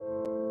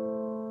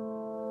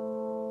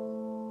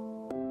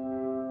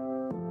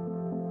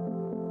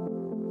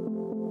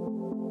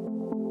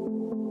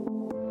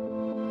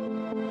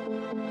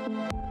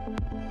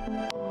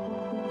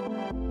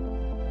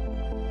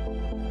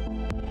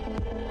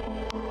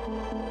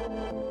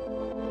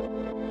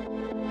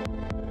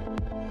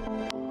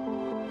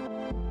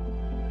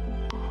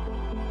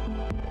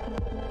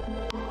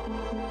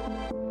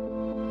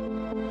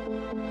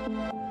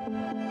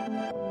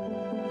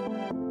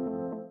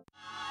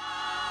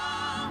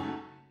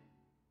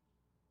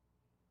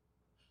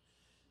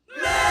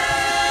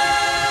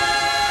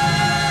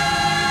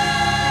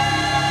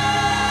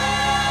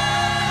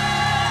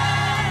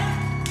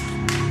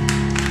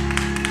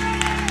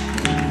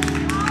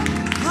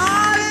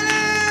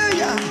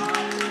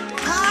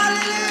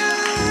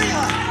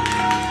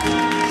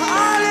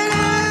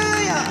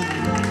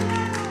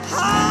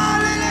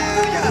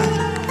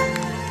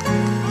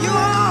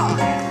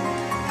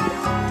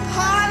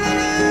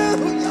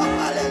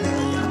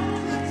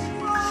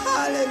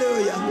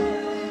Hallelujah.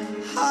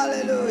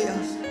 Hallelujah.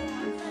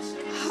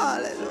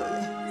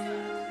 Hallelujah.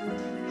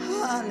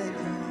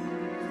 Hallelujah.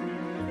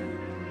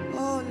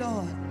 Oh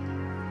Lord.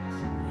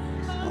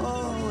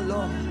 Oh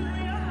Lord.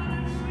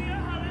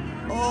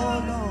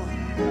 Oh Lord.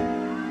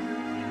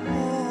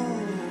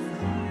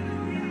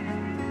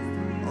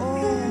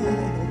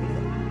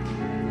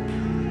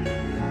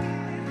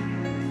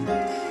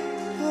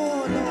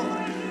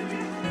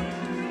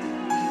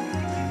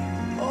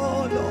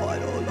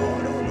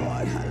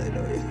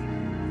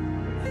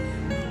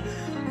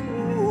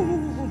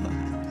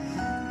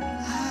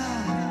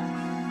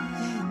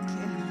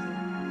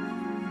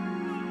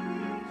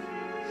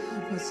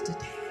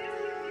 Today.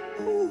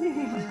 Ooh,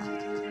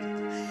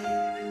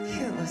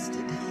 heal us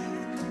today.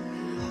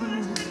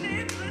 Oh,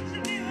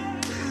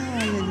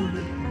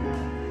 hallelujah.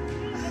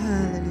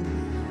 Hallelujah.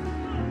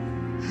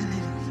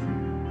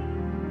 Hallelujah.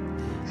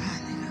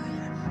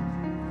 Hallelujah.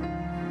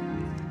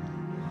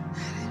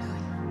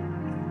 Hallelujah.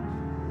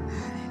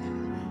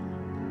 Hallelujah.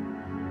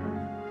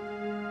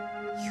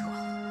 You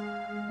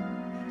are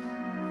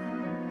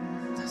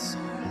the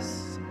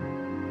source.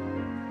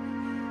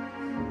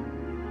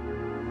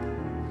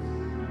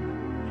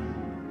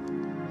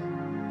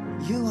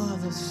 You are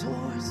the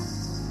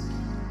source.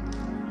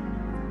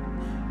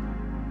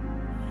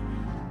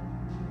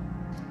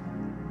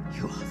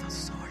 You are the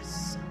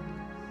source.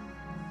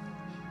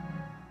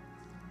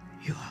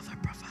 You are the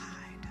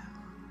provider.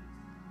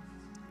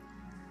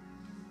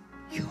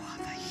 You are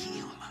the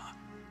healer.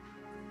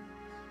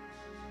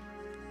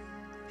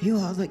 You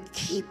are the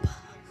keeper.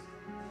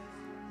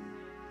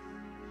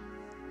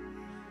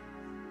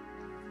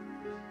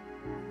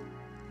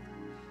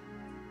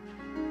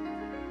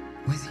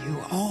 With you,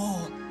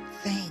 all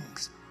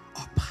things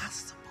are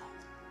possible.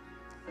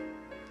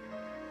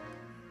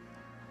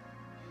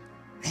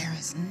 There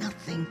is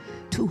nothing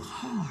too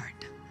hard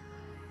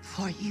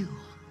for you.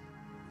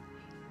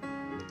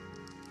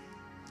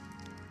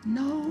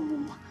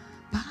 Nobody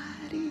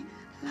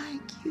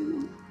like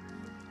you,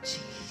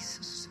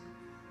 Jesus.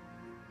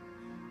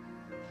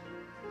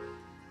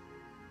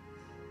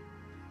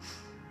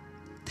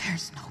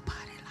 There's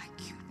nobody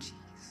like you,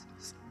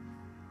 Jesus.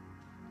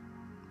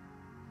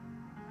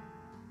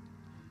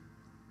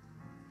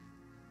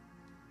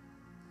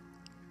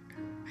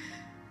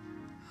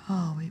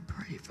 Oh, we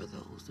pray for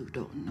those who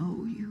don't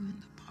know you in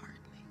the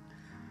pardoning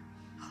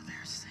of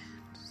their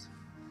sins.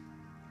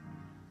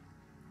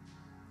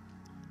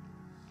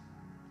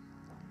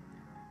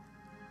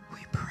 We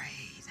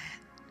pray that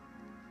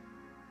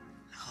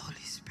the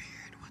Holy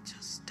Spirit will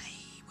just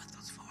stay with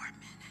us for a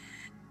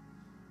minute.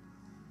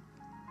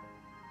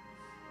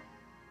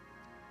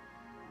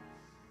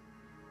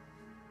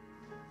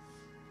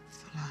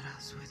 Flood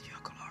us with your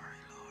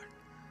glory, Lord.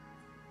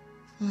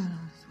 Flood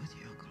us with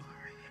your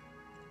glory.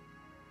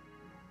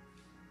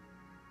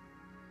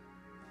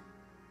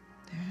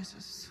 There's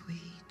a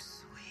sweet,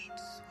 sweet,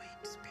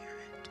 sweet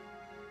spirit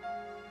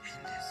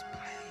in this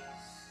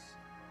place.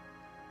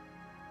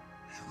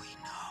 And we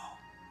know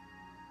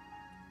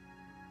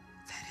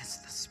that it's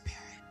the Spirit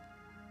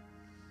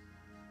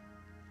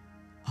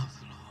of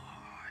the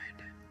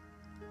Lord.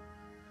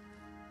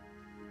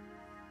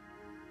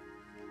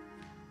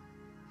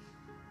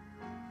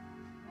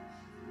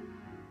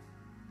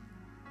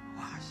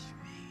 Wash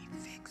me,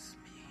 fix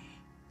me,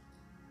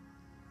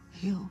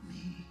 heal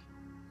me.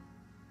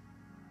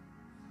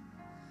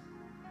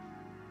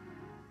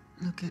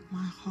 Look at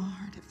my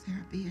heart, if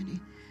there be any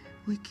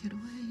wicked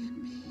way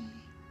in me.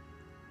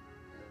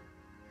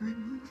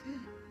 Remove it,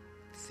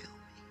 fill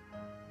me.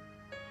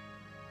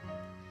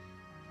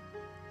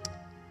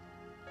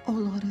 Oh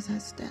Lord, as I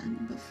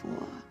stand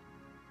before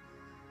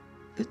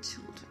the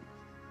children,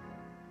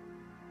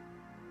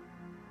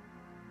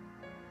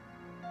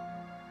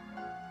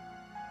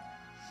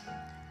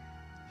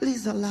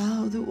 please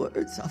allow the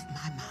words of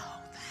my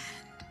mouth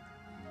and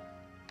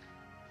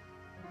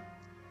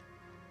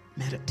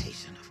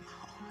meditation of my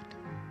heart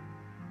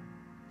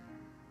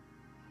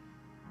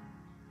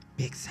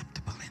be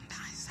acceptable in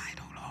thy sight,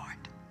 O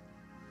Lord.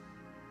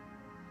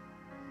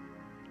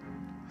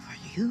 For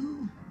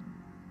you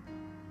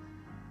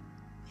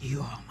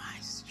are my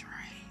strength.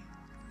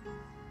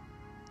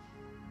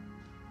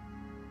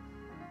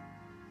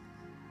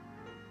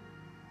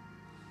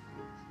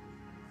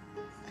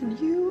 And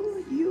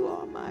you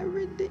are my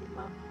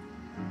Redeemer.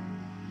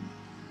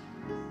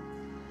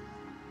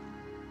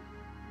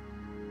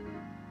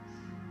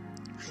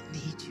 I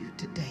need you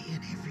today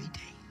and every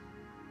day.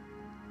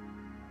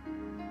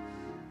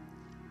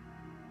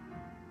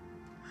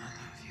 I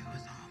love you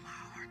with all my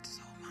heart,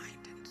 soul,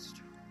 mind, and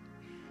strength.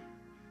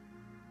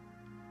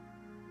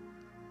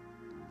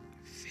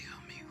 Fill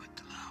me with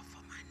the love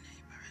for my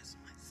neighbor as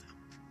myself.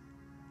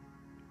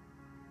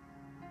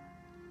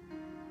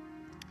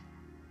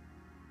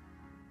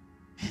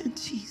 In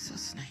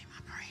Jesus' name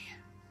I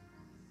pray.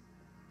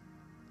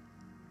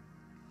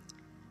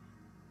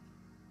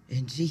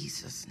 In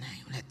Jesus'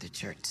 name, let the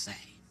church say,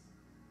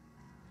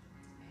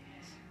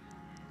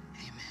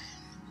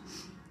 amen.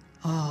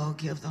 Oh,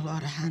 give the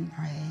Lord a hand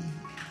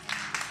praise.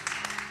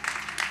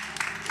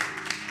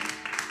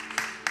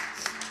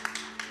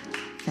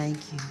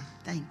 Thank you.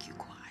 Thank you,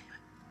 choir.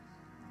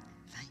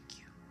 Thank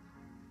you.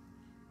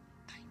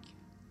 Thank you.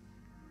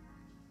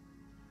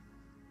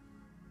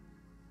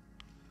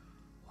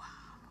 Wow.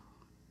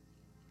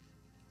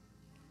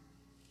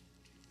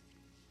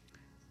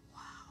 Wow.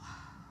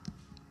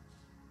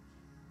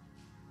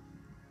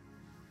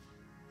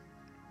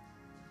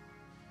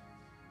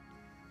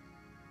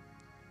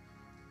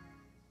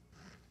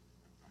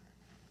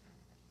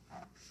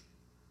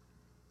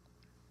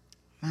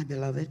 My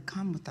beloved,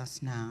 come with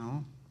us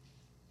now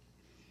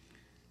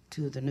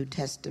to the New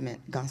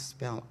Testament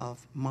Gospel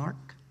of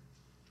Mark.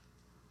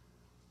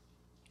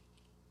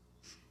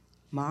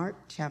 Mark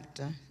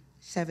chapter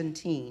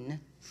 17,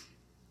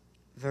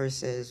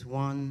 verses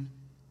 1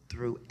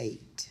 through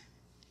 8.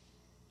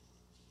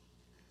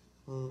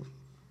 Will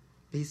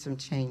be some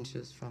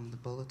changes from the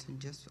bulletin,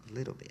 just a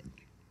little bit.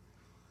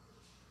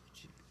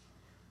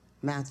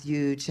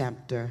 Matthew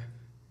chapter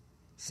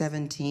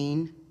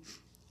 17,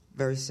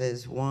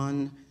 verses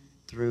 1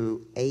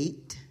 through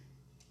 8.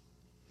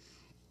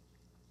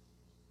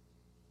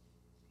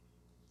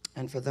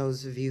 And for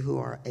those of you who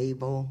are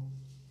able,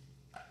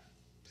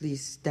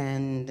 please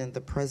stand in the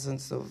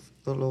presence of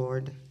the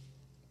Lord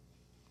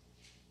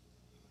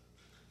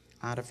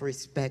out of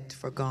respect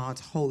for God's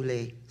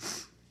holy,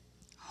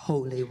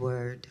 holy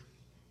word.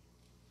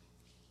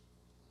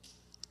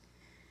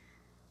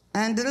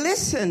 And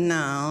listen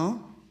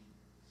now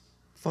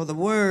for the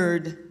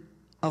word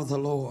of the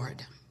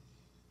Lord.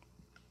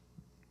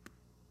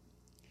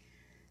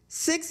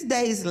 6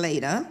 days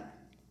later,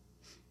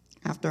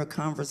 after a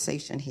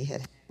conversation he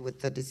had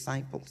with the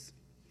disciples,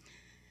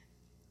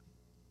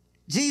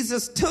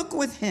 Jesus took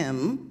with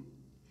him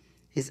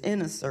his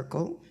inner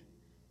circle,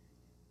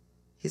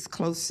 his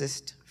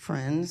closest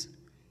friends,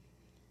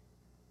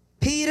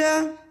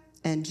 Peter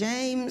and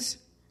James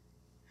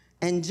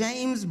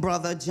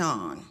brother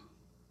John,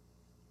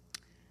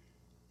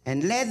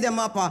 and led them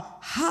up a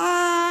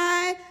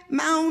high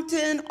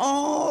mountain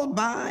all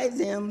by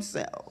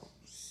themselves.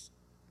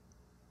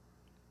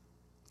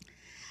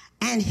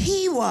 And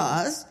he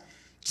was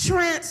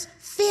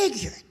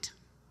transfigured.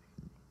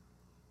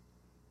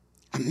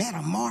 A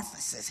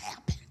metamorphosis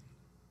happened,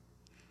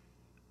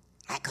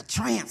 like a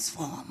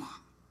transformer.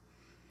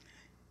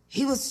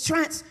 He was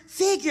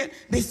transfigured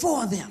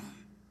before them.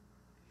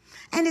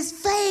 And his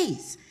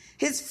face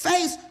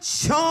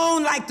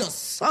shone like the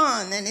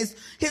sun, and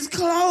his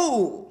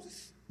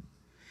clothes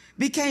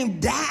became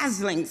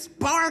dazzling,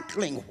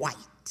 sparkling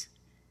white.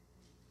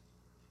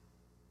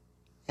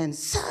 And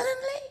suddenly,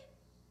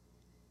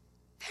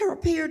 there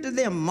appeared to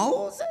them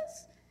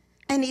Moses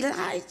and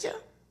Elijah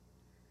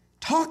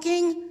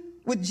talking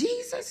with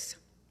Jesus.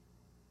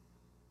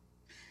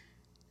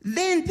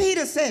 Then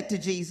Peter said to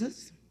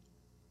Jesus,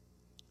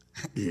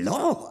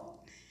 Lord,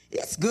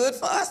 it's good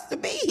for us to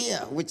be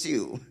here with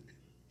you.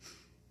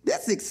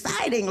 That's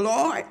exciting,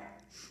 Lord.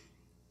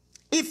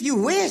 If you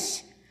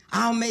wish,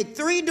 I'll make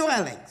 3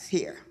 dwellings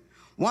here.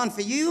 One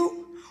for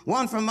you,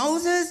 one for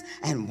Moses,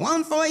 and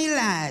one for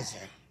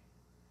Elijah.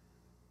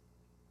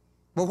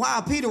 But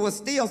while Peter was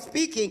still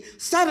speaking,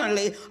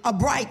 suddenly a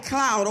bright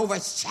cloud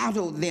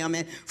overshadowed them,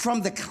 and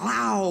from the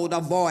cloud a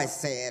voice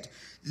said,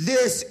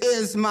 This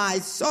is my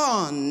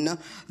son,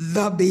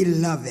 the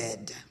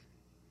beloved.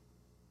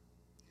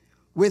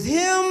 With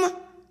him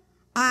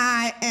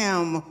I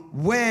am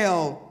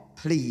well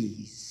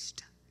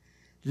pleased.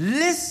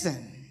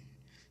 Listen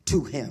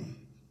to him.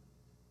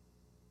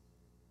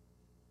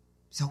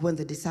 So when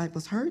the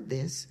disciples heard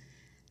this,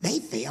 they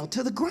fell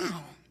to the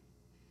ground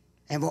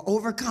and were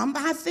overcome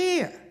by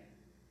fear.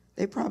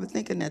 They're probably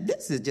thinking that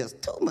this is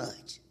just too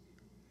much.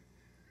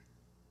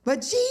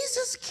 But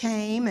Jesus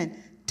came and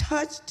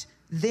touched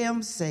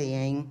them,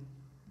 saying,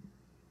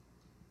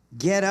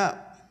 Get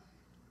up.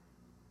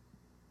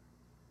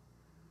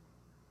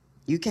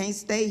 You can't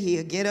stay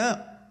here. Get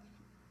up.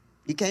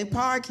 You can't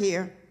park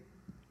here.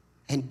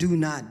 And do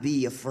not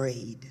be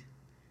afraid.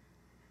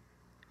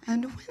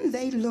 And when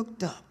they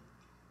looked up,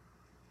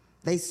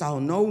 they saw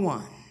no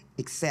one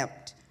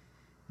except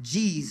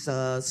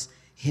Jesus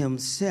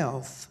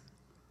himself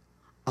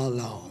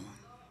alone.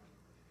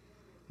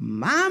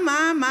 My.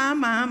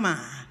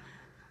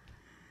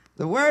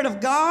 The word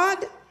of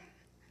God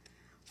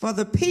for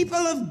the people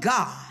of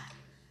God.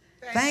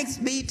 Thanks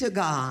be to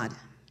God.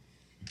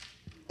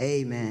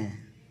 Amen.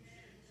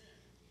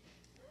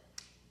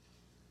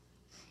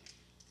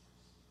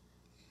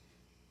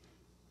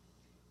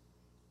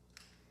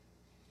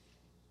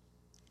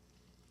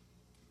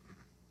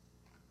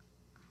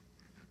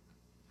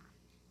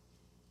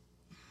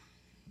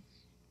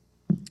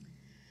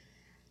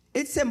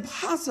 It's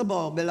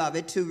impossible,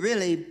 beloved, to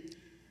really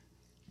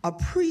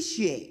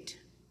appreciate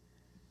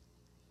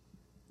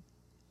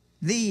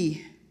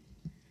the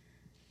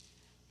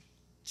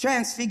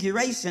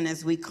transfiguration,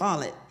 as we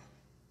call it,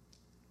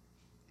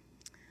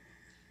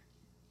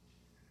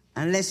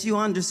 unless you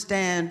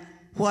understand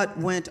what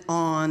went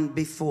on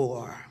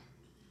before.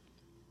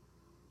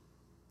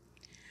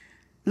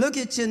 Look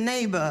at your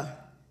neighbor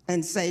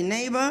and say,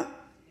 Neighbor,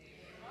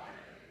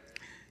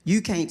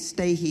 you can't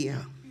stay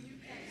here.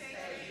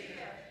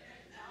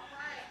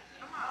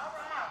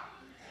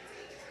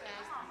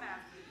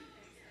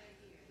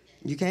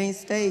 You can't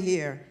stay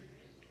here.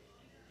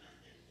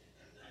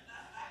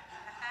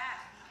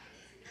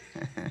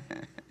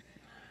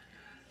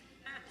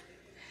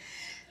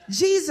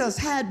 Jesus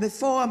had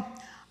before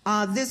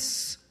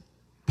this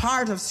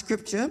part of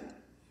Scripture,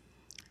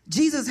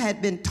 Jesus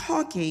had been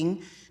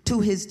talking to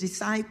his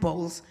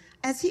disciples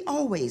as he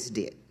always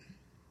did.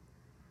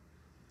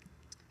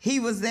 He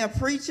was their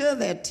preacher,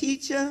 their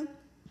teacher.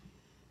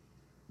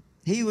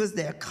 He was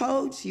their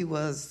coach. He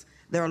was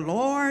their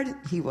Lord.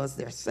 He was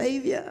their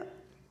Savior.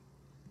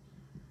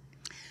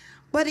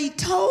 But he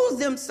told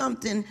them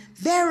something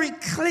very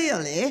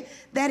clearly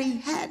that he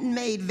hadn't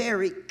made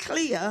very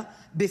clear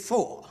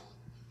before.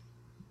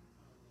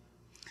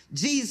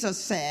 Jesus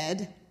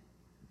said,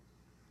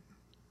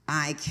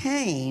 I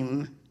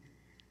came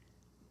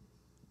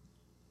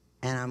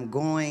and I'm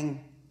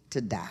going to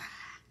die.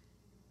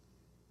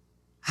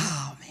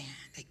 Oh, man,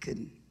 they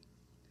couldn't.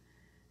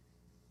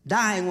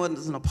 Dying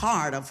wasn't a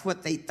part of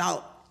what they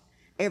thought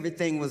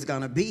everything was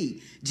going to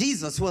be.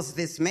 Jesus was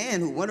this man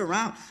who went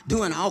around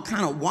doing all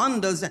kind of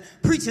wonders and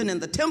preaching in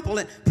the temple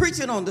and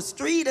preaching on the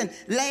street and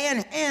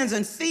laying hands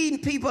and feeding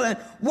people and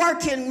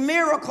working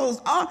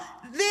miracles.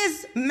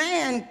 This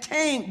man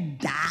can't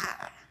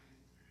die.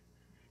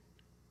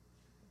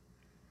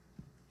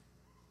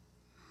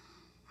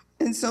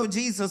 And so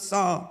Jesus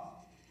saw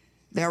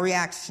their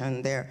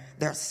reaction, their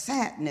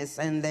sadness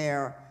and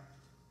their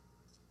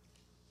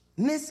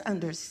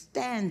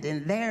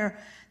misunderstanding,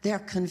 their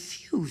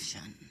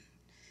confusion.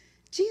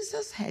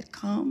 Jesus had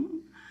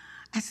come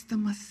as the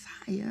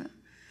Messiah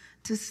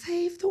to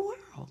save the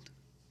world.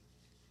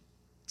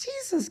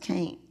 Jesus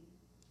can't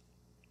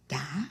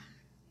die.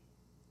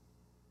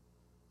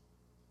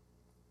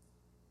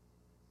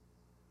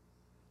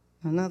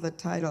 Another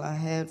title I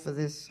had for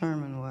this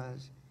sermon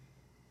was,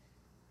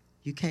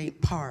 You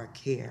Can't Park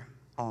Here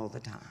All the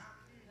Time.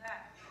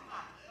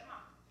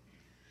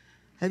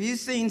 Have you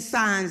seen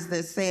signs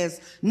that says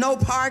no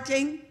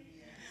parking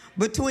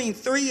between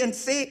 3 and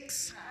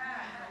 6?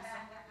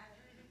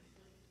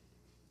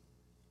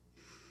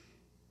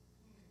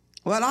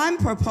 Well, I'm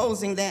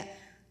proposing that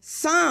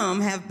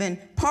some have been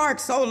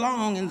parked so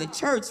long in the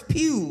church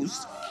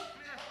pews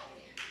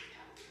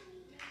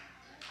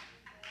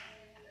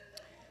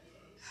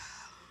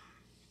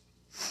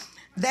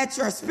that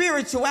your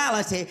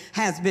spirituality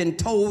has been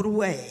towed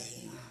away.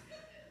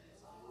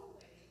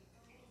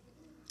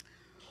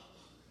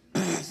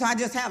 So I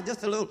just have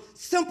a little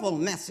simple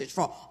message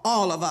for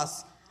all of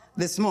us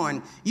this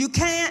morning. You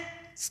can't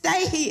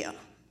stay here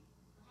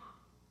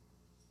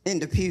in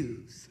the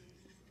pews.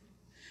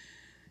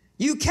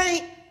 You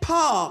can't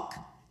park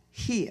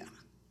here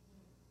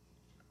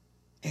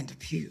in the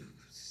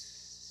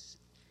pews.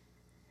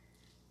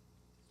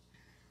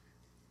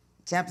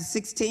 Chapter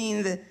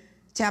 16, the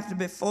chapter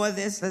before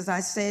this, as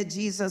I said,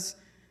 Jesus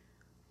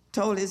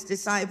told his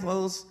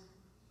disciples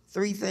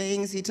 3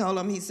 things. He told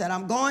them, he said,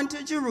 I'm going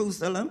to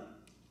Jerusalem.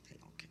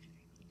 Okay.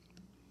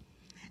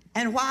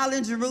 And while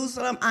in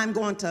Jerusalem, I'm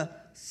going to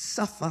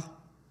suffer.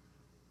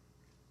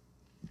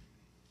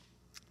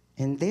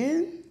 And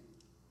then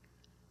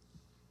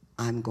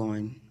I'm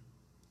going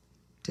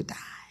to die.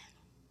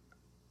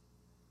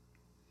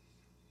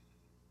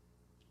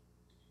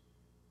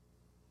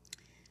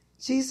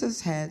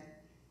 Jesus had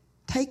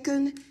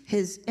taken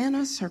his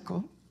inner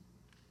circle.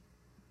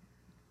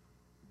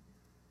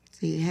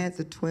 See, he had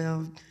the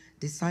 12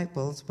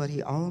 disciples, but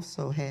he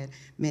also had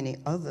many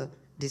other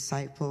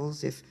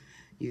disciples. If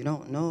you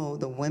don't know,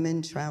 the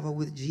women traveled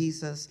with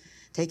Jesus,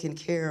 taking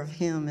care of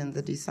him and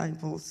the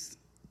disciples.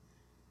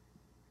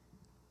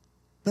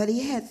 But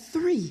he had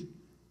 3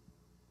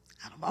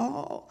 out of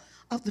all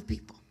of the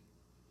people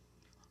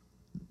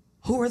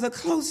who were the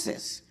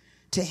closest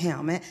to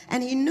him.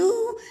 And he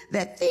knew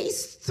that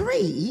these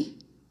 3,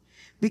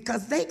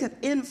 because they could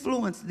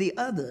influence the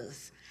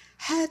others,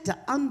 had to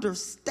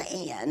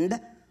understand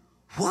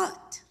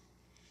what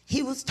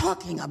he was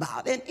talking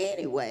about. And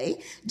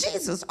anyway,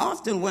 Jesus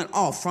often went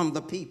off from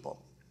the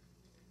people.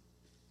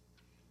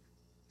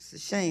 It's a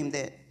shame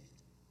that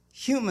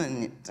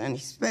human, and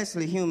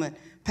especially human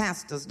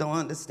pastors, don't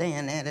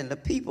understand that, and the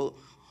people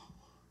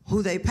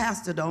who they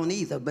pastor don't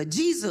either. But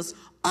Jesus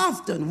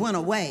often went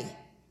away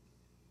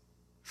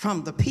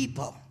from the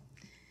people,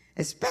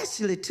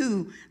 especially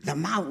to the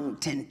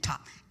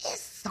mountaintop.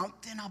 It's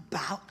something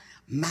about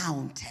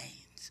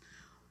mountains.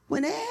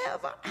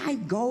 Whenever I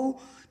go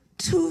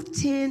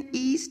 210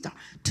 East or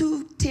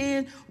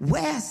 210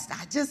 West,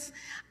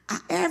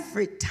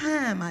 every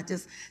time I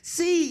just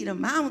see the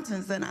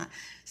mountains and I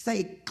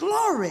say,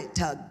 glory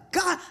to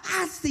God.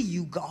 I see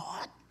you,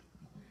 God.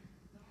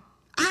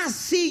 I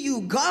see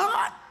you,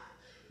 God.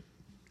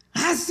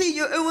 I see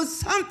you. It was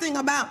something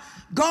about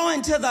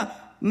going to the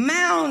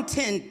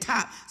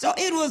mountaintop. So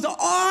it was an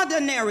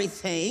ordinary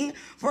thing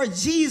for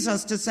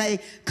Jesus to say,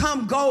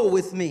 come go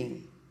with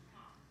me,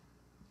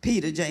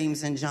 Peter,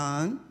 James, and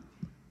John,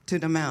 to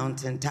the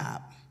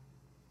mountaintop.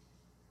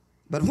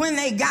 But when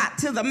they got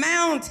to the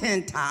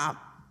mountaintop,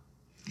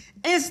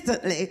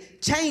 instantly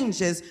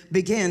changes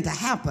began to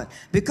happen.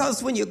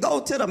 Because when you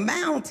go to the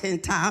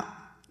mountaintop,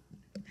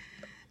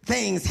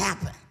 things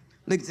happen.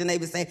 Look at your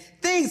neighbor and say,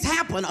 things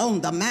happen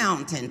on the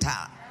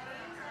mountaintop.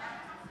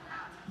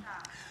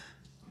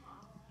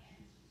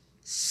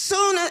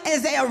 Soon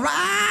as they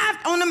arrived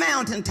on the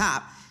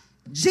mountaintop,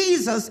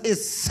 Jesus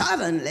is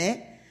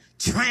suddenly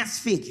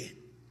transfigured.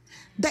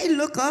 They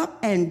look up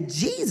and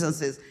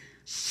Jesus is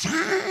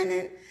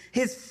shining,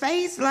 his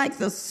face like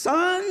the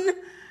sun.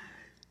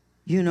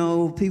 You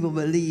know, people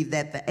believe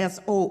that the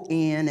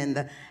S-O-N and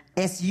the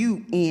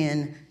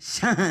S-U-N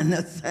shine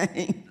the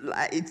same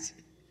light.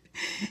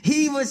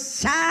 He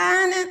was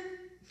shining.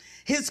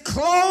 His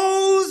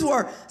clothes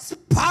were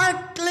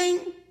sparkling.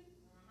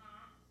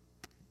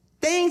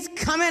 Things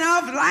coming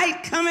off,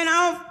 light coming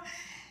off.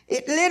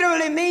 It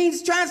literally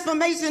means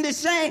transformation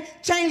to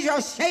change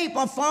your shape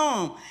or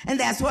form. And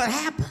that's what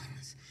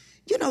happens.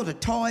 You know, the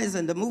toys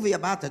and the movie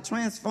about the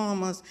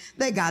Transformers,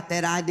 they got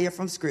that idea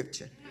from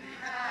Scripture.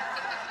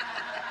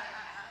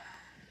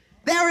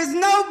 There is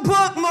no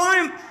book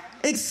more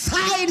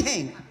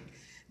exciting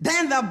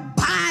than the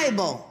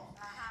Bible.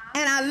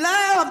 And I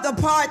love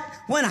the part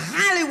when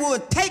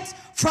Hollywood takes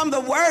from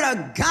the Word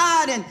of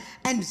God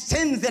and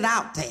sends it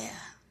out there.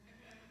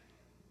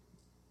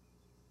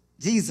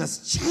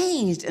 Jesus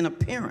changed in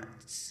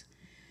appearance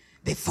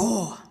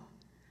before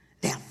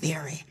their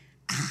very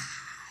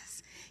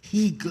eyes.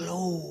 He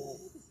glowed.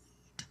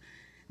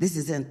 This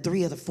is in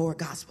 3 of the 4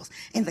 Gospels.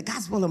 In the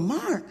Gospel of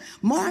Mark,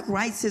 Mark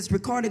writes his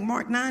recording,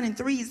 Mark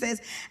 9:3, he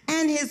says,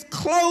 and his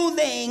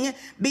clothing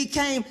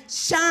became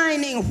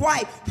shining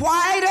white,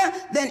 whiter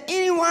than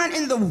anyone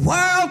in the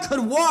world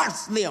could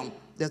wash them.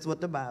 That's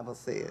what the Bible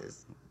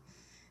says.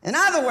 In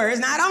other words,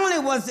 not only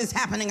was this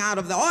happening out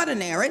of the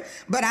ordinary,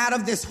 but out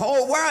of this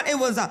whole world, it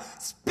was a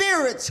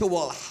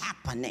spiritual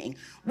happening.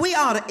 We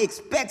ought to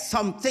expect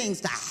some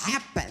things to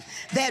happen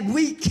that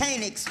we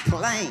can't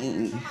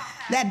explain,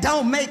 that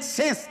don't make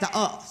sense to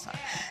us.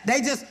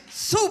 They just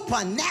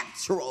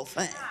supernatural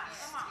things.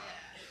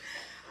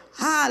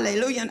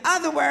 Hallelujah. In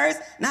other words,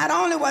 not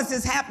only was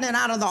this happening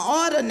out of the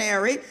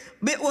ordinary,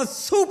 but it was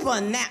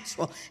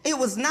supernatural. It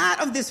was not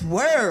of this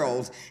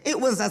world. It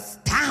was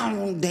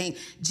astounding.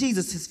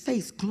 Jesus'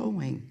 face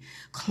glowing,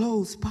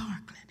 clothes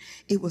sparkling.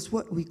 It was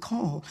what we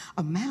call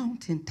a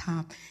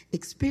mountaintop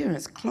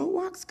experience.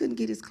 Clorox couldn't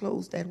get his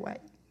clothes that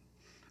white.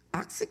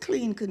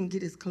 OxyClean couldn't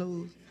get his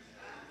clothes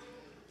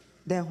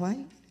that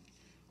white.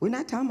 We're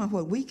not talking about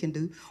what we can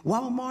do.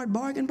 Walmart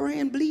bargain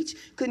brand bleach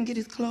couldn't get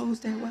his clothes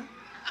that white.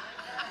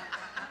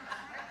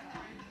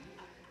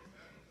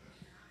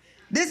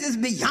 This is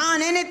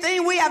beyond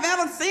anything we have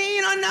ever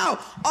seen or know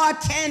or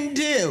can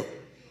do.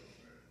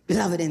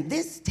 Beloved, in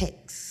this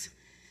text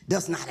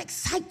does not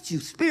excite you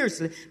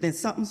spiritually, then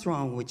something's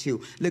wrong with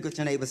you. Look at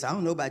your neighbor and say, I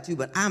don't know about you,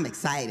 but I'm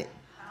excited.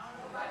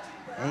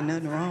 Ain't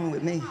nothing wrong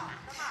with me.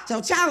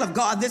 So, child of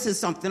God, this is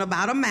something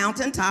about a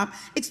mountaintop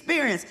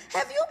experience.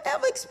 Have you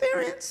ever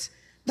experienced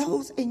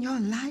those in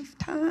your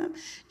lifetime?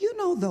 You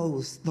know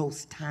those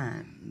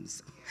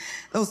times.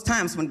 Those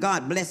times when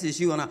God blesses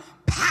you in a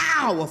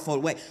powerful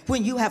way.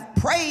 When you have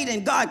prayed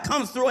and God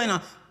comes through in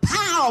a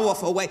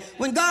powerful way.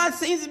 When God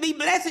seems to be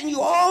blessing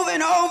you over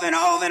and over and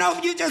over and over.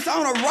 You're just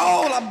on a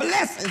roll of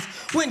blessings.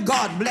 When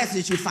God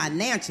blesses you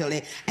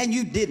financially and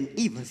you didn't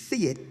even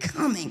see it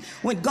coming.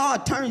 When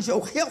God turns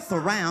your health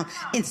around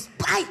in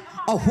spite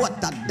of what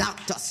the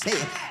doctor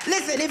said.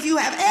 Listen, if you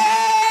have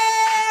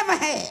ever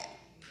had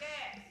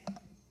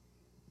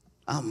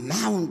a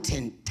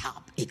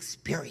mountaintop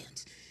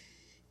experience,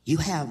 you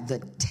have the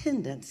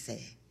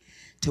tendency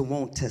to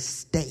want to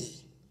stay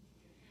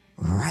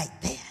right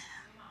there.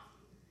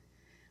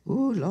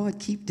 Oh, Lord,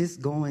 keep this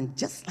going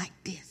just like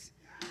this.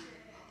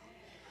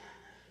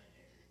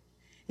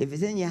 If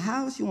it's in your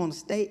house, you want to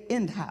stay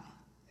in the house.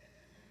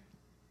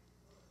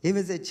 If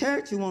it's at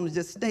church, you want to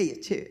just stay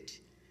at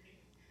church.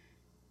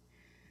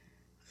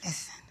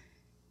 Listen,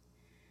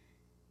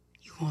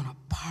 you want to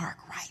park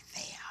right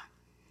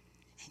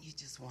there, and you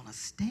just want to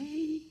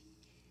stay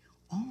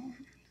on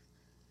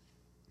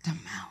the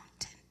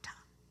mountaintop.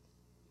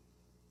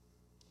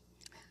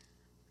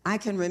 I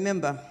can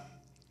remember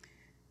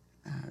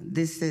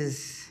this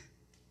is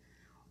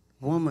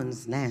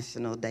Women's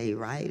National Day,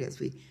 right? As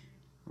we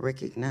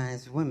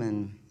recognize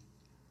women.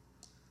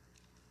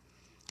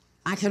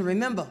 I can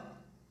remember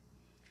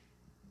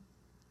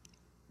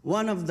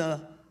one of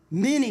the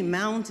many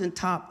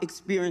mountaintop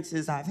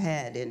experiences I've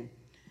had in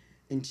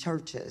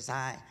churches.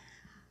 I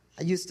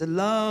used to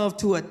love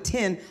to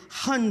attend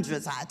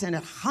hundreds. I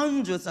attended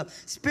hundreds of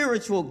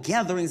spiritual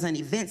gatherings and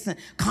events and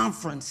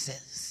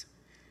conferences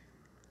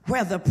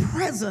where the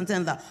presence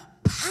and the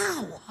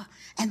power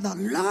and the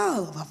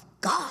love of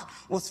God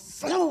was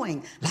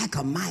flowing like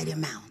a mighty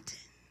mountain.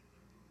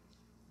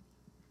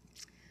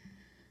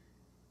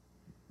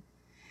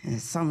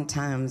 And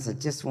sometimes I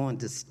just wanted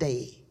to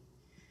stay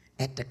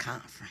at the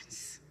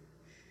conference.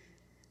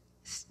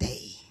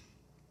 Stay.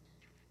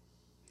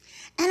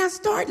 And I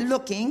started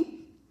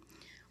looking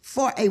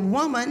for a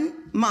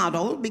woman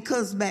model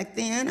because back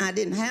then I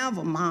didn't have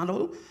a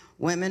model.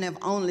 Women have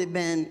only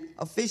been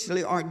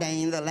officially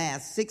ordained the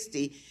last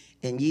 60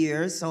 in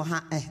years, so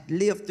I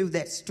lived through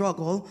that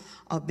struggle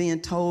of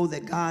being told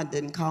that God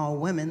didn't call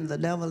women. The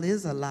devil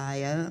is a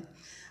liar.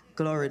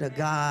 Glory to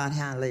God.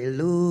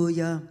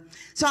 Hallelujah.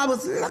 So I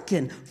was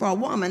looking for a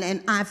woman,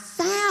 and I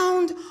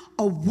found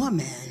a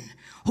woman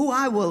who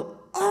I will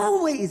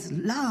always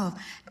love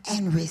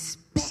and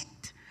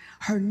respect.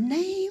 Her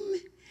name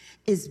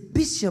is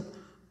Bishop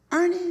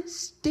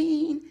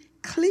Ernestine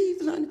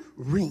Cleveland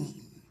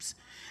Reams.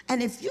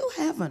 And if you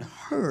haven't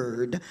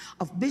heard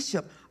of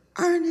Bishop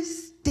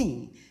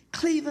Ernestine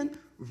Cleveland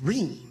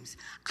Reams,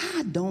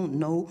 I don't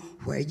know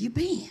where you've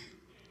been.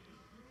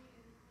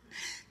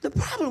 The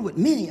problem with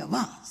many of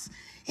us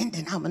in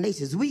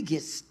denominations, we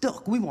get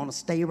stuck. We want to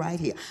stay right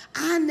here.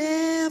 I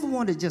never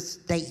want to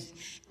just stay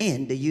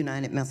in the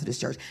United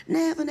Methodist Church.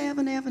 Never,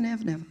 never, never,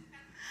 never, never.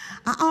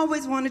 I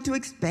always wanted to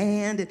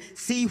expand and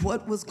see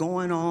what was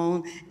going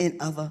on in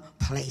other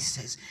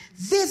places.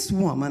 This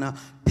woman, a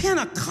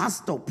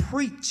Pentecostal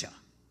preacher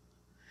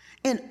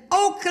in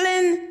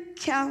Oakland,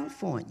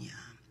 California,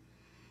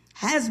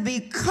 has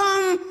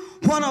become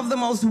one of the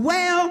most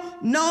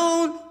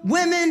well-known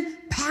women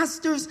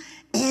pastors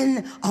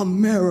in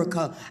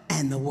America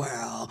and the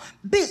world.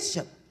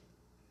 Bishop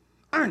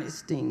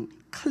Ernestine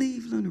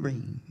Cleveland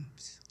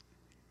Reams.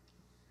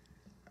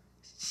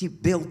 She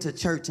built a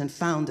church and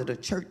founded a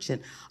church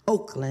in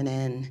Oakland,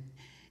 and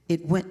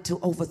it went to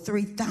over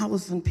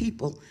 3,000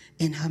 people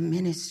in her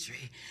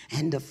ministry.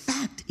 And the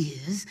fact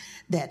is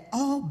that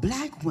all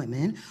black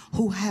women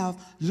who have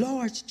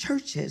large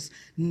churches,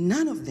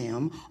 none of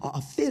them are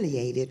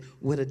affiliated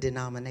with a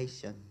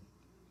denomination.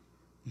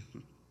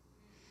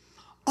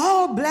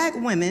 All black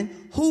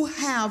women who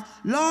have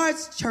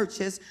large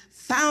churches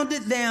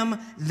founded them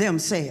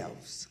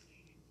themselves.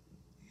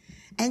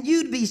 And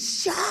you'd be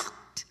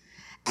shocked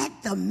at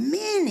the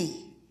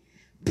many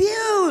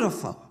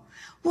beautiful.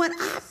 When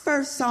I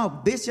first saw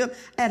Bishop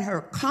at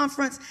her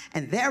conference,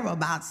 and there were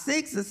about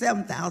 6,000 or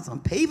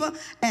 7,000 people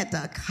at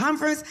the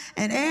conference,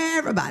 and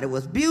everybody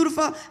was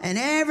beautiful, and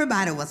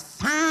everybody was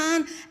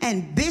fine,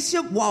 and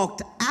Bishop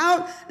walked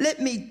out. Let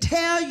me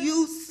tell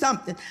you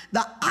something.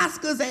 The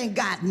Oscars ain't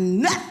got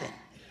nothing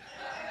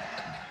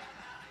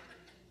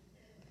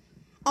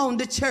on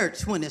the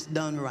church when it's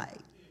done right.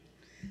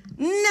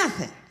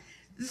 Nothing.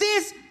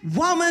 This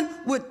woman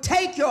would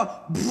take your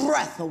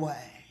breath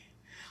away.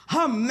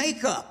 Her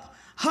makeup,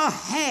 her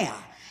hair,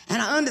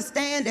 and I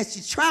understand that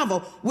she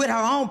traveled with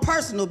her own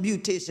personal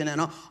beautician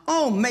and her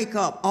own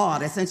makeup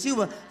artist, and she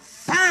was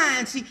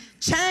fine. She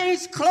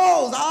changed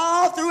clothes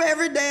all through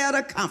every day of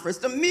the conference.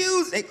 The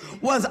music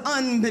was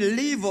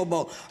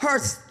unbelievable. Her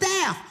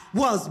staff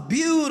was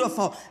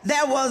beautiful.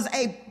 There was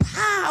a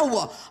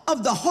power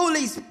of the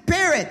Holy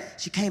Spirit.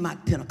 She came out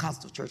of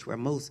Pentecostal church where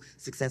most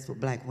successful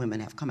black women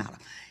have come out of.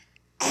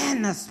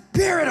 And the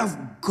Spirit of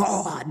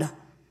God.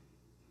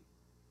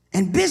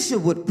 And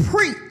Bishop would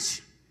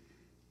preach,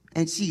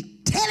 and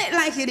she'd tell it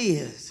like it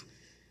is.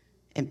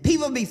 And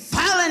people be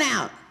falling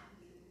out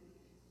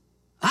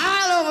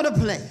all over the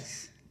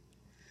place.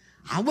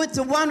 I went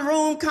to one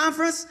room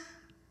conference,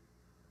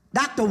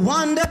 Dr.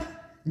 Wanda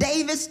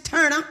Davis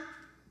Turner,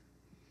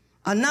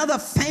 another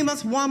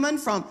famous woman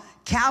from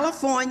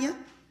California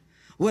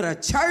with a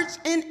church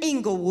in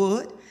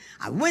Inglewood.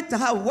 I went to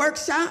her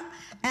workshop,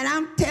 and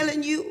I'm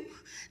telling you,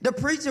 the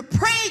preacher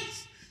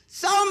preached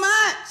so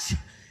much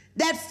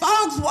that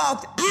folks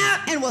walked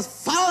out and was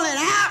falling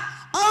out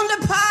on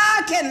the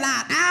parking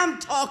lot. I'm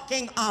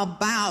talking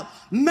about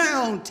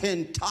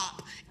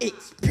mountaintop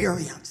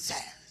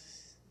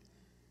experiences.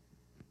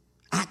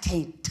 I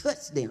can't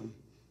touch them.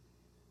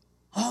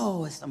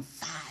 Oh, it's some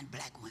fine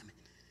black women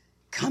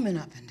coming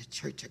up in the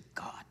church of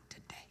God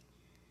today.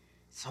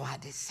 So I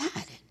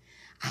decided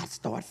I'd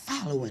start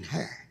following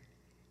her.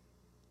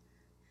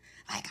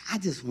 Like, I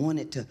just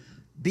wanted to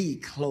be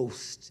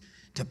close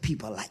to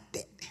people like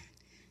that.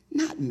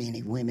 Not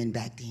many women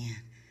back then.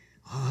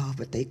 Oh,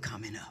 but they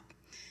coming up.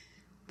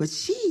 But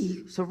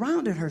she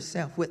surrounded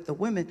herself with the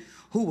women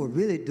who were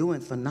really doing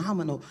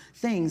phenomenal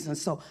things. And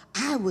so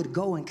I would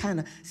go and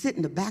kind of sit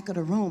in the back of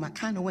the room. I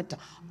kind of went to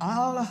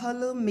all of her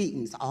little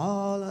meetings,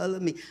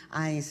 I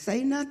ain't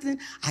say nothing.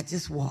 I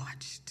just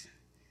watched.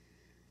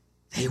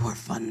 They were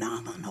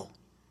phenomenal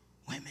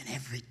women.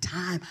 Every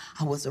time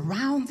I was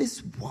around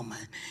this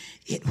woman,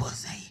 it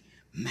was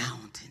a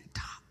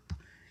mountaintop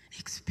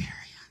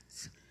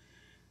experience.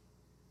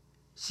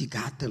 She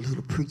got the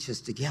little preachers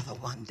together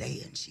one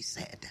day, and she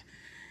said,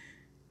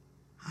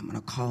 I'm going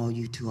to call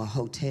you to a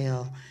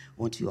hotel.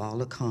 I want you all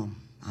to come.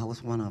 I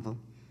was one of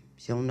them.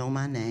 She don't know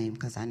my name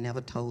because I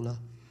never told her.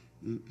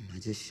 I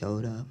just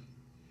showed up.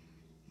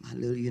 My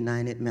little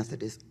United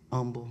Methodist,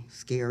 humble,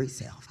 scary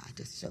self. I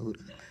just showed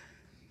up.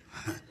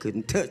 I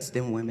couldn't touch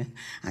them women.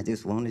 I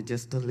just wanted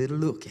just a little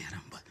look at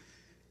them. But,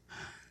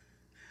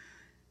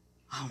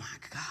 oh,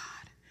 my God.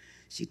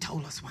 She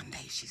told us one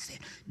day, she said,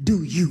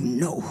 do you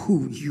know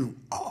who you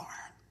are?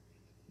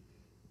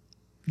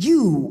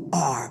 You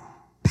are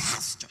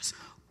pastors,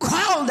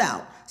 called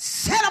out,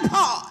 set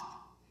apart.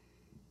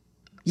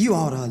 You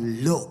ought to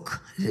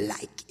look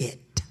like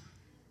it.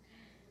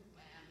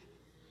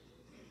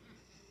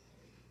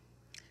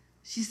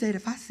 She said,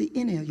 if I see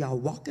any of y'all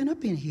walking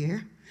up in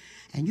here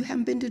and you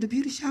haven't been to the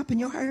beauty shop and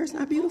your hair is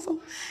not beautiful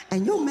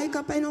and your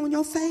makeup ain't on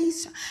your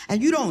face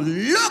and you don't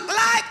look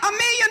like $1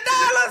 million,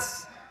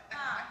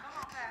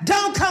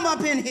 don't come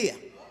up in here.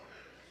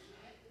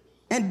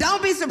 And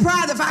don't be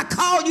surprised if I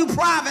call you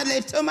privately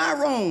to my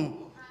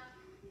room.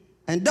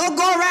 And don't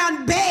go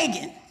around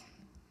begging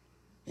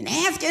and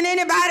asking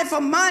anybody for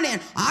money.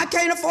 And I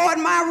can't afford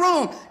my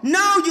room.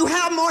 No, you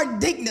have more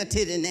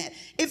dignity than that.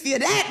 If you're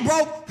that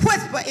broke,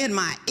 whisper in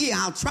my ear.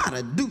 I'll try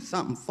to do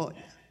something for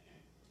you.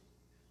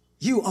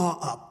 You are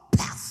a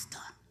pastor,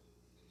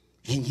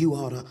 and you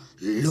ought to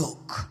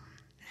look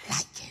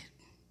like it.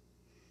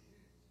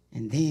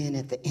 And then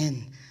at the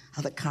end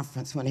of the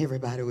conference, when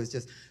everybody was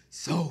just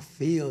so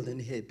filled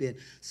and it had been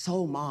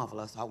so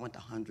marvelous, I went to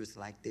hundreds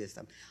like this,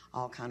 and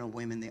all kind of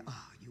women there.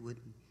 Oh, you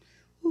wouldn't.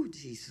 Oh,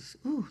 Jesus.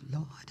 Oh,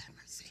 Lord have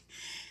mercy.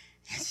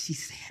 And she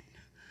said,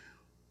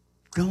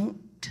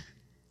 don't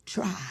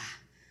try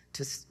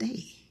to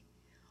stay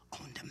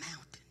on the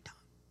mountaintop.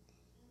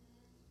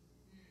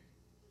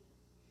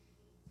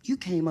 You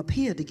came up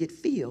here to get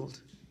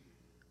filled,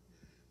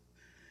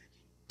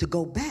 to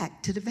go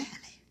back to the valley.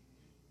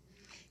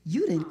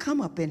 You didn't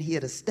come up in here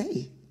to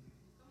stay.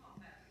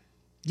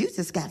 You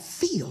just got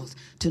filled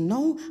to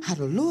know how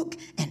to look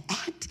and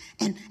act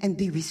and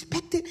be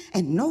respected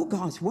and know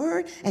God's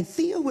word and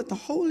filled with the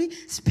Holy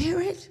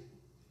Spirit.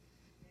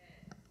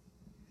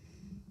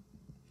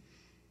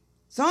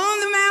 So on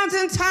the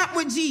mountaintop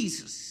with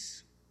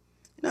Jesus.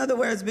 In other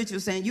words, Bishop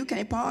was saying, you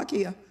can't park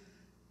here.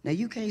 Now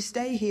you can't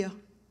stay here.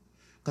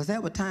 Because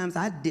there were times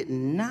I did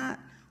not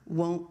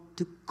want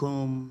to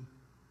come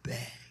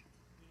back.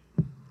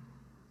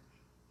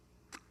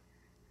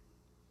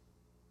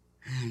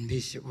 And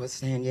Bishop was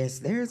saying, yes,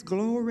 there's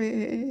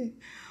glory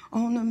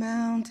on the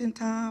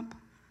mountaintop.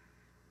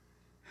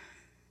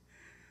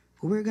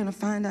 But we're going to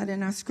find out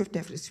in our script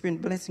after it's been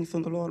blessing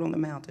from the Lord on the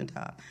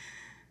mountaintop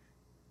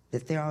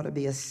that there ought to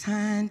be a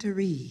sign to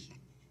read.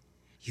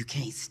 You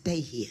can't stay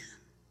here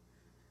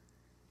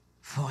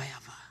forever.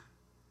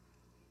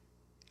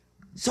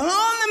 So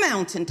on the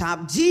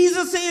mountaintop,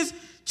 Jesus is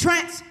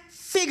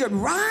transfigured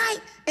right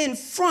in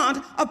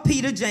front of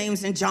Peter,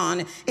 James, and John.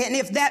 And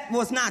if that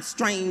was not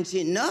strange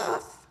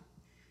enough,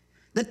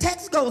 the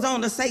text goes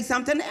on to say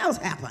something else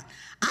happened.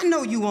 I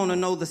know you want to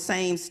know the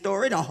same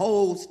story, the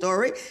whole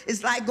story.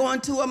 It's like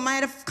going to a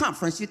mighty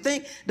conference. You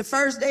think the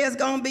first day is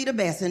going to be the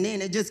best, and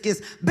then it just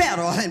gets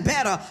better and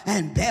better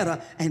and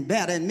better and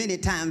better. And many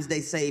times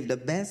they save the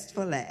best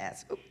for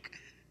last.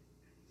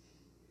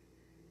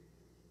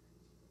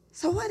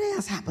 So what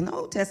else happened? The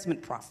Old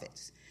Testament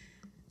prophets.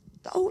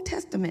 The Old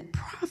Testament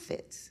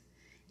prophets,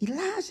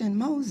 Elijah and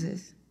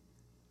Moses,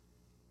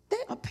 they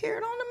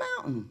appeared on the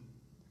mountain.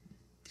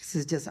 This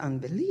is just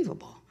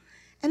unbelievable.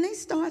 And they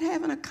start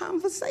having a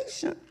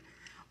conversation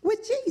with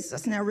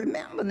Jesus. Now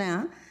remember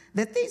now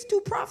that these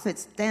two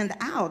prophets stand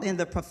out in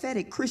the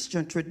prophetic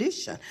Christian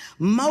tradition.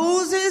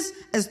 Moses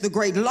as the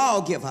great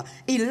lawgiver.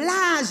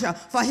 Elijah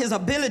for his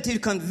ability to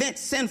convince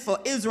sinful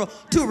Israel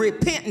to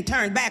repent and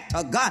turn back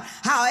to God.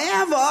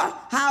 However,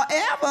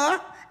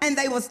 and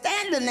they were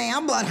standing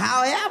there, but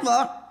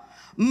however,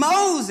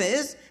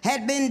 Moses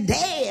had been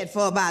dead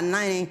for about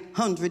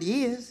 900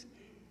 years.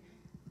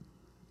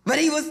 But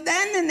he was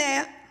standing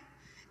there.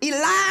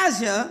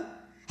 Elijah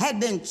had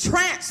been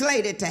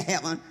translated to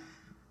heaven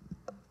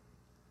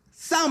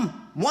some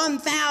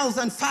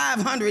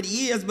 1,500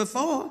 years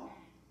before.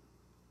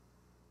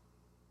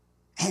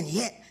 And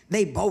yet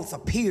they both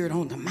appeared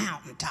on the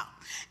mountaintop.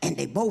 And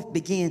they both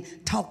began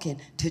talking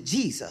to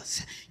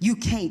Jesus. You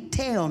can't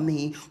tell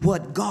me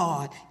what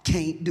God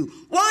can't do.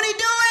 Won't he do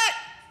it?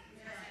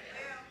 Yeah.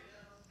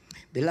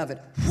 Beloved,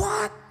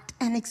 what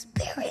an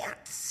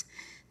experience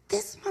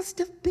this must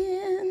have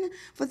been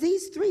for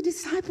these three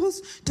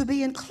disciples to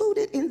be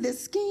included in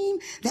this scheme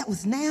that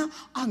was now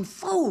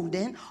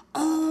unfolding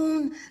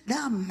on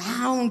the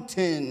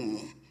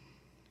mountain.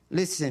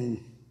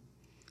 Listen,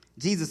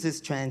 Jesus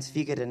is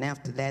transfigured, and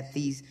after that,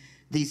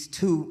 these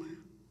two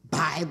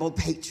Bible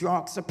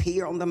patriarchs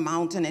appear on the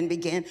mountain and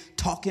began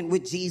talking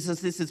with Jesus.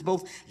 This is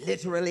both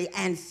literally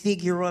and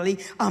figuratively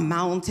a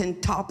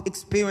mountaintop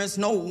experience.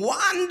 No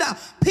wonder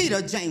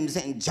Peter, James,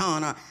 and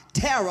John are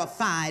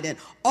terrified and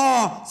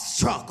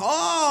awestruck.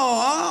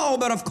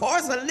 But of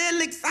course a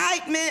little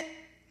excitement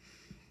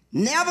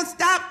never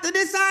stopped the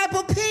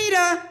disciple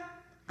Peter.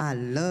 I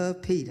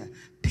love Peter.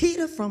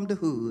 Peter from the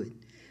hood.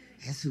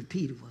 That's who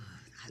Peter was.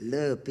 I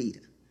love Peter.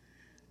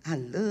 I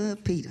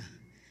love Peter.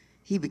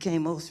 He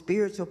became more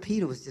spiritual.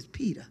 Peter was just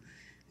Peter.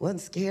 Wasn't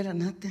scared of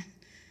nothing.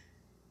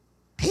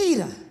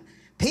 Peter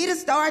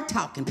started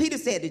talking. Peter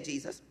said to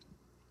Jesus,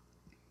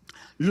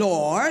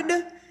 Lord,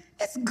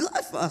 it's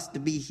good for us to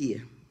be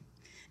here.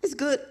 It's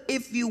good.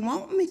 If you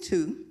want me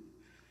to,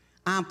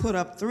 I'll put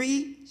up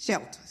 3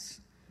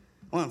 shelters.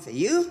 One for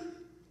you,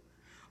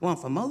 one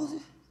for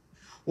Moses,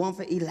 one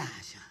for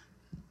Elijah.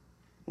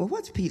 Well,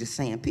 what's Peter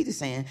saying? Peter's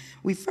saying,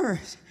 we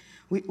first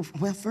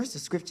Well, first the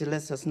scripture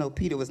lets us know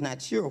Peter was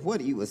not sure of what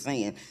he was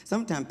saying.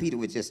 Sometimes Peter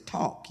would just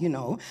talk, you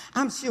know.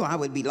 I'm sure I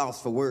would be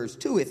lost for words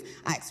too if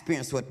I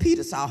experienced what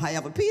Peter saw.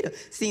 However, Peter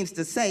seems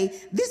to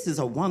say, this is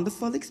a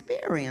wonderful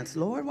experience,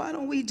 Lord. Why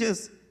don't we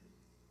just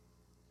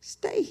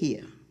stay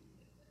here?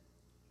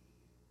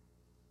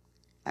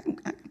 I can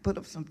put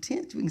up some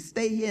tents. We can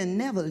stay here and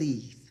never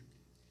leave.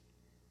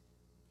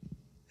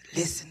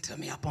 Listen to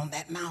me, up on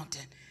that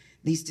mountain,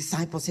 these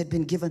disciples had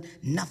been given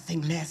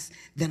nothing less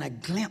than a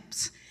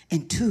glimpse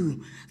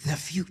into the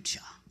future.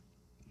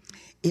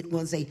 It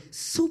was a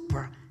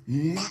supernatural.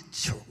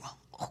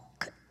 Oh,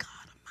 good God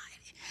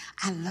Almighty.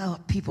 I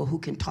love people who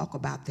can talk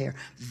about their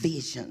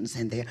visions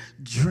and their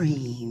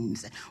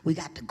dreams. We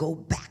got to go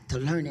back to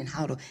learning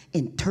how to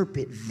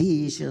interpret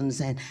visions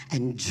and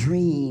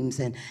dreams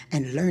and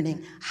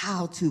learning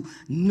how to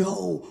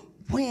know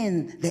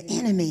when the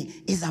enemy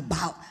is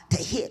about to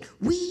hit.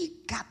 We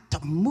got to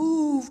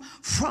move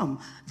from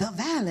the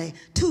valley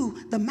to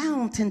the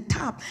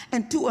mountaintop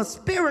and to a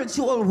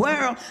spiritual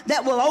world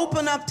that will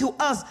open up to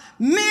us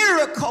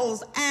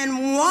miracles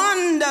and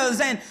wonders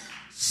and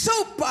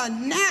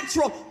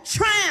supernatural,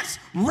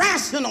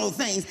 trans-rational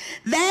things.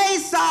 They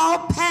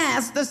saw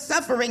past the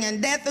suffering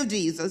and death of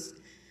Jesus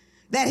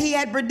that he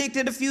had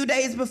predicted a few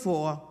days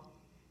before.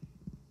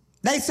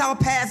 They saw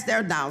past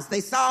their doubts.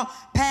 They saw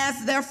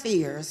past their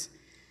fears.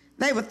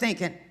 They were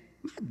thinking,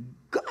 my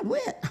God,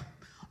 what?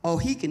 Oh,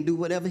 he can do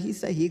whatever he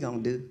say he gonna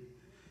do.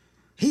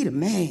 He the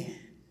man.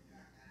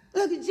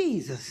 Look at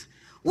Jesus.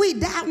 We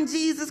doubting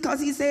Jesus because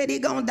he said he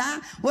gonna die.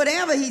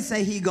 Whatever he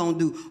say he gonna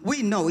do,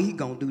 we know he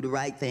gonna do the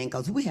right thing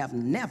because we have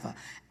never,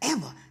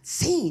 ever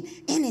seen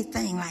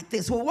anything like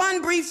this. For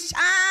one brief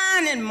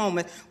shining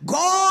moment,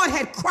 God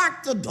had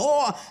cracked the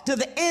door to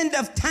the end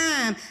of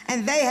time,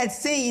 and they had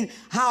seen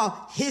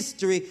how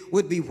history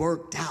would be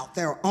worked out,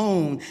 their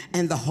own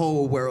and the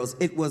whole world's.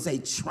 It was a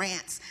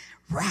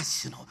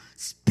trans-rational,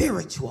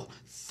 spiritual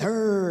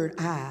third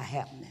eye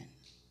happening.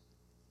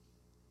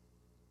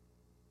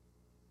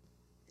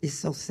 It's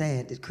so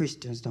sad that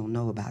Christians don't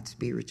know about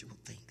spiritual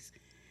things,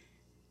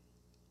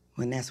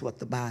 when that's what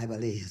the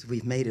Bible is.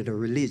 We've made it a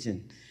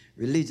religion.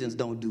 Religions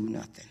don't do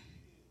nothing.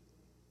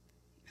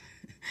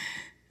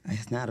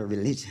 It's not a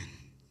religion.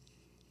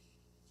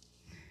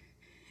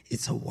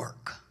 It's a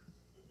work.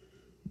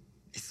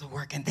 It's a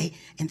work, and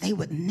they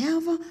would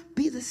never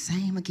be the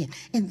same again.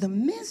 In the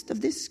midst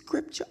of this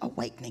scripture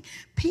awakening,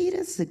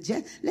 Peter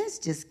suggests, let's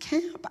just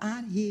camp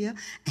out here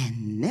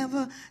and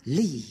never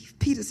leave.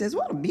 Peter says,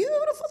 what a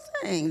beautiful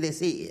thing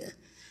this is.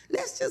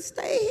 Let's just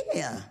stay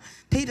here.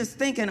 Peter's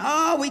thinking,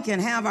 oh, we can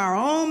have our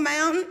own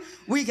mountain.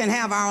 We can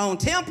have our own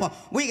temple.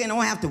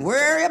 Don't have to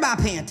worry about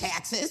paying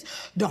taxes.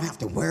 Don't have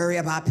to worry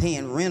about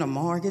paying rent or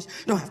mortgage.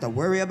 Don't have to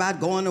worry about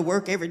going to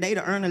work every day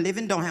to earn a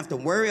living. Don't have to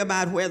worry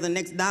about where the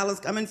next dollar's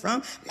coming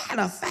from.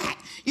 Matter of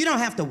fact, you don't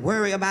have to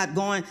worry about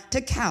going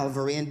to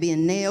Calvary and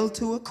being nailed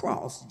to a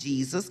cross,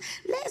 Jesus.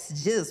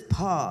 Let's just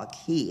park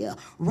here,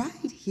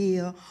 right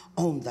here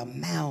on the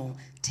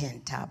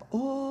mountaintop.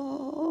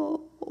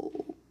 Oh,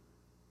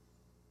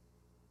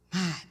 my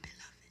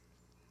beloved,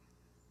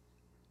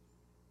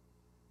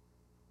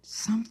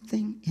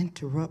 something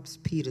interrupts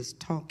Peter's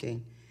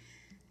talking,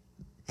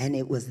 and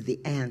it was the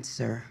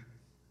answer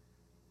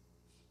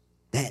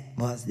that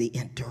was the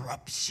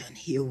interruption.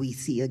 Here we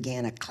see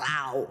again a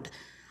cloud.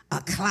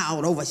 A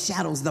cloud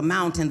overshadows the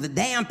mountain. The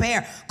damp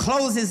air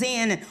closes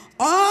in, and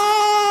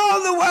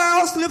all the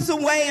world slips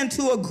away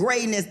into a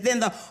grayness.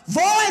 Then the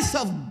voice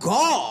of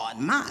God,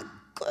 my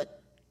good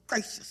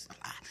gracious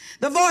alive,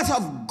 the voice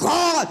of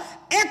God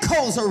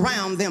echoes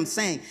around them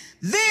saying,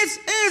 this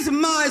is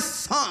my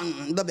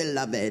son, the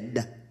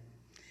beloved.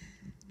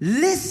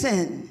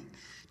 Listen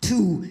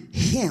to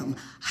him.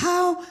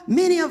 How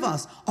many of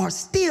us are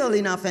still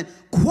enough and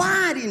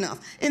quiet enough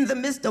in the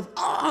midst of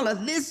all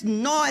of this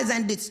noise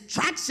and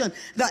distraction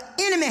the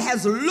enemy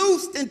has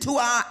loosed into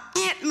our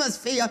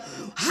atmosphere?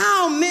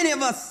 How many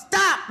of us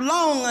stop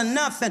long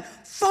enough and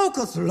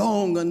focus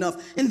long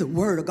enough in the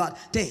word of God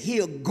to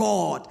hear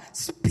God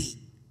speak?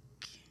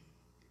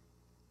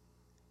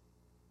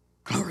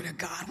 Glory to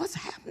God. What's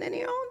happening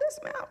here on this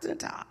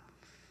mountaintop?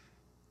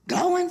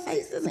 Glowing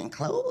faces and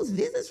closed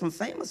visits from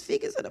famous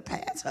figures of the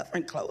past,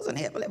 suffering clothes and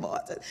heavenly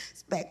voices.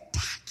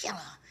 Spectacular.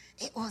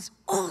 It was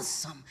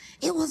awesome.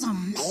 It was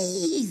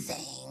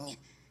amazing.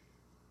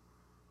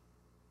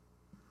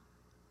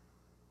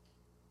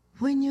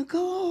 When you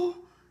go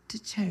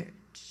to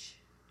church,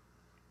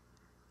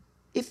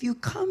 if you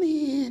come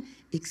in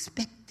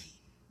expecting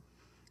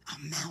a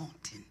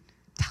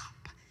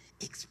mountaintop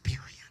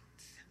experience,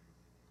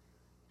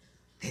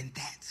 then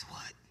that's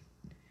what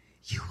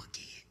you will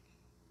get.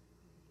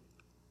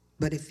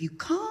 But if you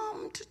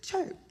come to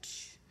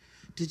church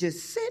to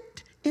just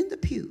sit in the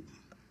pew,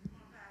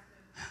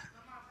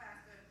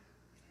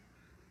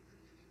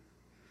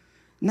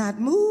 not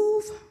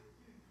move,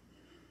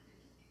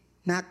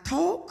 not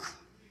talk,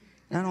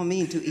 I don't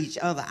mean to each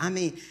other, I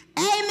mean,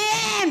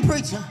 amen,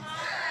 preacher.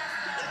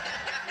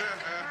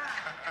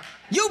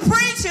 You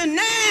preaching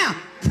now,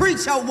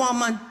 preacher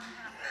woman.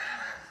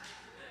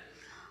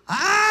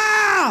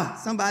 Ah!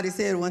 Somebody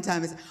said one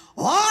time,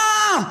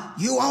 oh,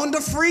 you on the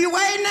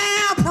freeway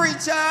now,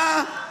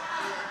 preacher.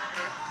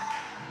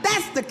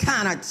 That's the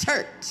kind of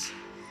church.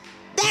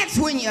 That's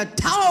when you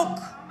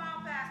talk.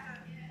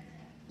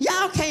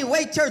 Y'all can't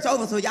wait church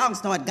over so y'all can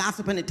start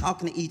gossiping and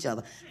talking to each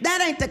other. That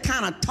ain't the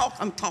kind of talk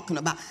I'm talking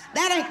about.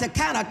 That ain't the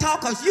kind of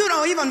talk, because you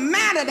don't even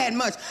matter that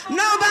much.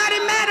 Nobody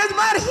matters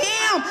but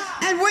him.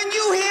 And when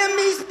you hear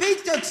me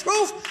speak the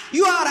truth,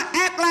 you ought to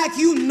act like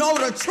you know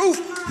the truth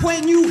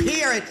when you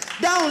hear it.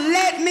 Don't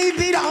let me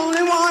be the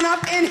only one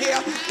up in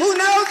here who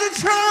knows the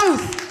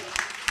truth.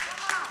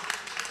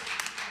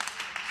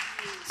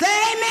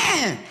 Say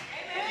amen.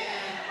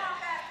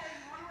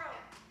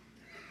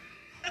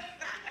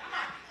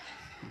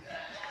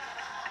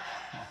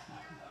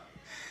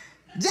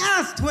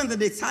 Just when the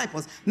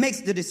disciples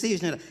makes the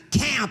decision to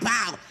camp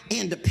out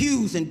in the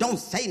pews and don't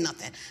say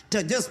nothing,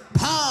 to just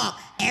park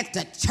at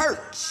the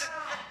church,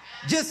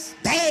 just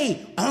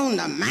stay on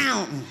the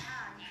mountain.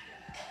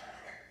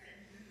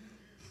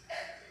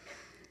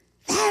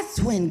 That's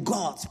when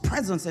God's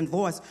presence and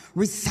voice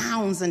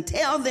resounds and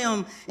tell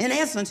them, in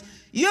essence,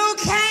 you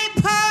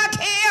can't park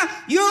here,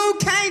 you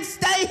can't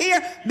stay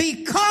here,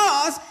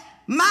 because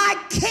my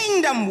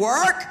kingdom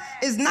work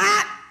is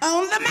not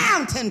on the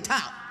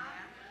mountaintop.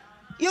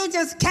 You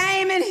just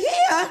came in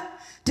here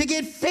to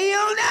get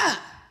filled up,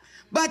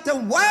 but the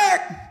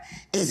work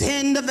is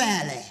in the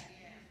valley.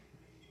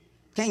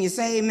 Can you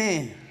say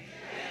amen? Amen.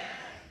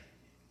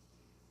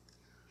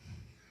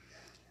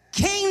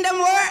 Kingdom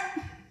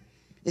work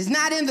is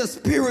not in the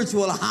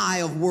spiritual high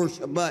of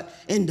worship, but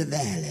in the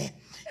valley.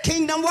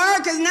 Kingdom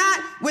work is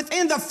not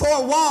within the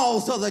four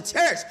walls of the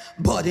church,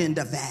 but in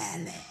the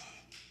valley.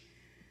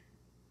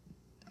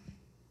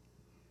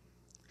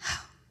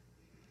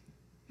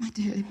 My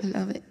dearly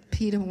beloved,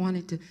 Peter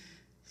wanted to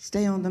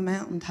stay on the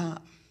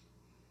mountaintop,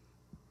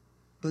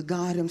 but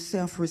God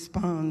himself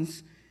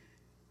responds,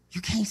 you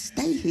can't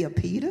stay here,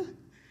 Peter.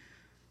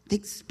 The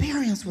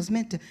experience was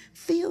meant to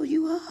fill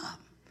you up,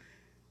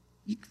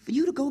 for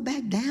you to go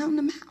back down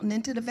the mountain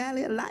into the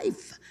valley of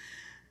life.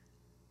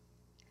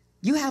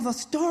 You have a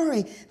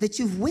story that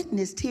you've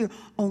witnessed here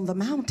on the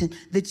mountain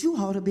that you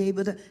ought to be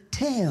able to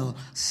tell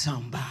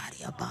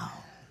somebody about.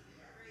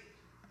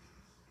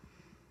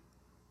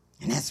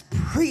 And as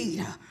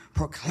Peter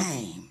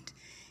proclaimed,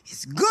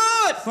 it's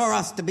good for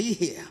us to be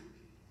here.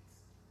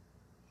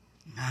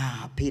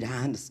 Peter,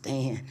 I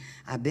understand.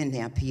 I've been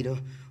there, Peter.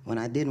 When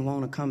I didn't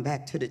want to come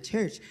back to the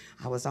church,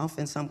 I was off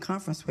in some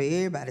conference where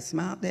everybody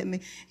smiled at me.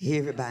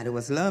 Everybody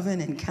was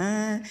loving and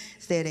kind,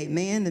 said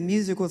amen. The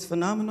music was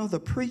phenomenal. The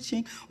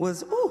preaching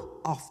was,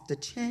 off the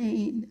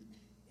chain.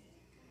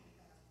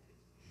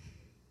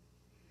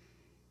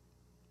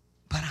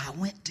 But I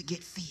went to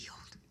get filled.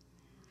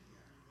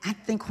 I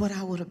think what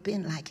I would have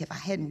been like if I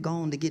hadn't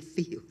gone to get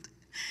filled.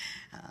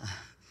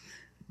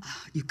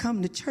 You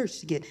come to church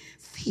to get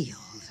filled.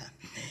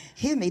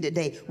 Hear me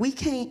today. We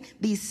can't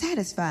be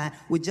satisfied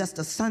with just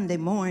a Sunday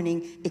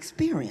morning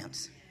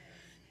experience.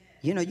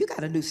 You know, you got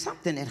to do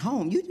something at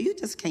home. You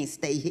just can't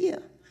stay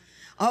here.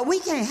 Or we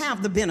can't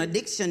have the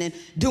benediction and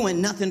doing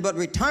nothing but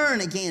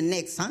return again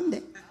next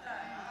Sunday.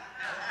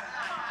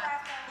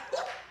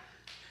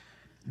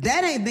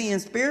 That ain't being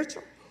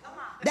spiritual.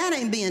 That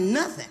ain't being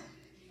nothing.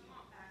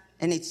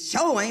 And it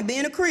sure ain't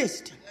being a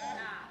Christian.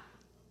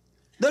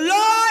 The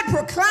Lord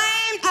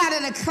proclaimed out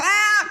of the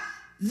cloud,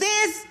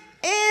 this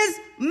is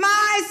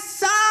my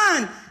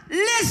son.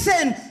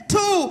 Listen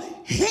to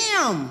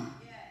him.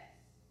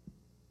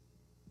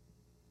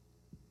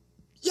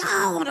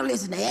 Y'all want to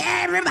listen to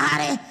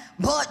everybody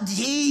but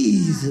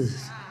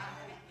Jesus.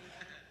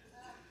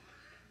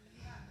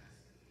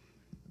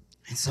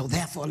 And so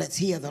therefore, let's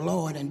hear the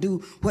Lord and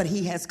do what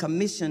he has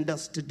commissioned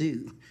us to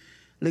do.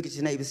 Look at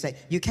your neighbor and say,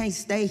 you can't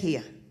stay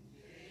here.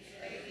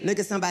 Look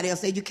at somebody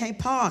else, say, you can't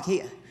park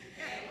here.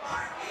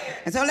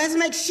 And so let's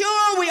make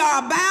sure we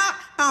are about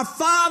our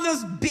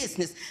Father's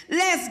business.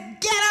 Let's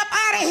get up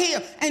out of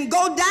here and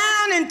go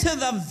down into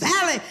the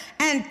valley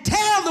and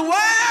tell the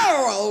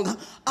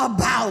world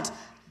about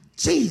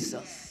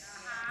Jesus.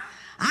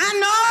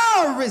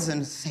 I know a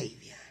risen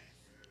Savior.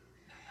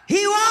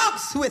 He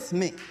walks with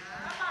me.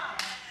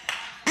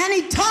 And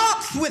he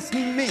talks with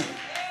me.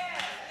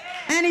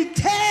 And he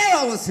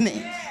tells me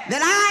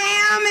that I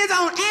am his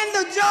own. And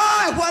the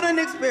joy, what an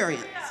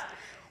experience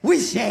we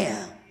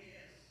share.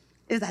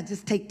 Is I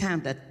just take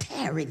time to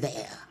tarry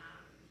there.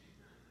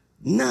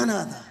 None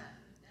other.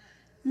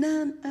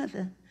 None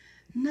other.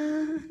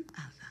 None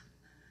other.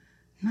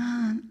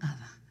 None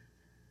other.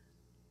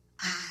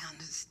 I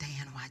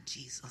understand why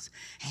Jesus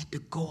had to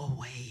go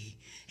away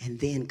and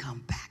then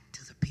come back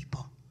to the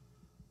people.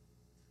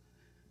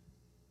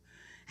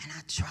 And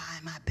I try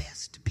my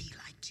best to be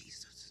like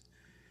Jesus.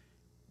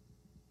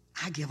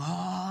 I give all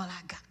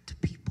I got to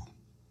people.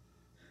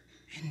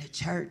 In the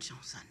church on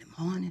Sunday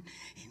morning,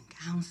 in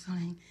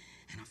counseling,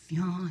 and a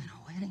funeral and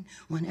a wedding,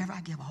 whenever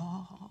I give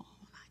all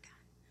I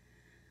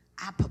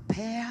got. I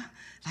prepare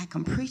like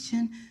I'm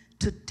preaching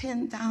to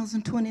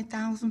 10,000,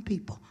 20,000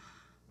 people.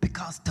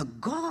 Because to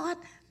God,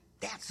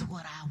 that's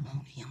what I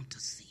want him to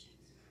see.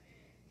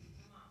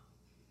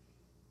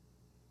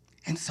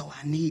 And so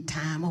I need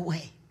time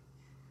away.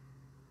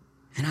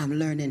 And I'm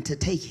learning to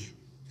take it.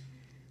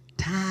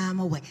 Time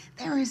away.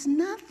 There is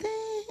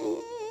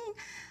nothing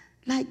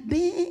like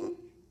being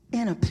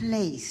in a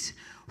place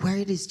where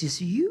it is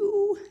just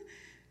you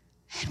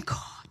and God.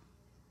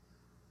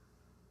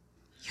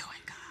 You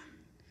and God.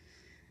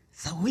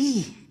 So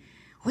we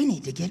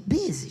need to get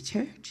busy,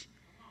 church.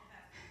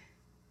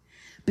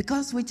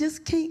 Because we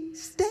just can't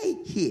stay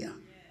here.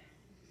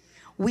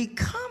 We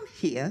come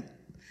here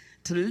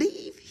to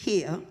leave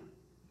here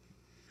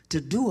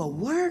to do a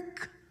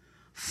work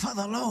for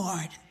the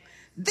Lord.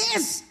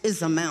 This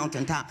is a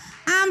mountaintop.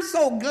 I'm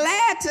so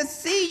glad to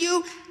see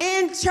you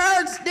in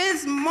church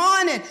this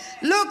morning.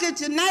 Look at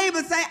your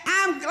neighbor, say,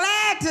 I'm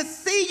glad to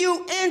see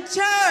you in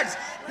church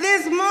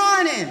this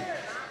morning.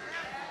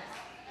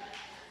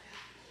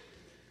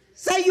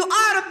 Say, you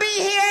ought to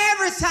be here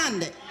every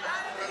Sunday.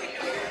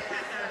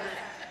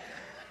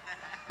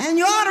 And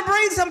you ought to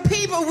bring some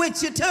people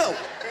with you too.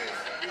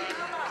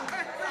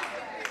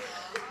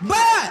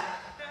 But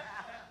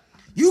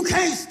you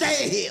can't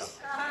stay here.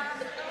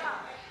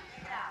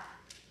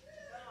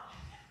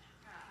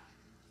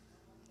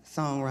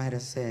 Songwriter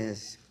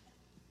says,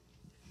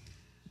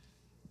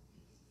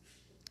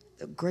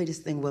 the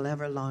greatest thing we'll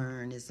ever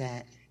learn is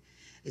that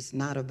it's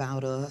not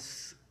about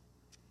us.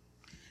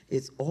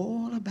 It's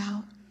all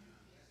about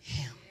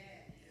him.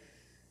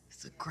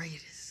 It's the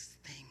greatest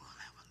thing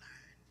we'll ever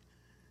learn.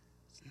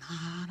 It's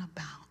not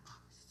about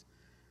us.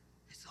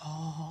 It's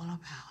all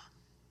about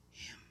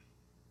him.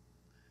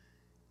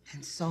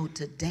 And so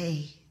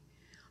today,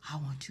 I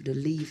want you to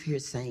leave here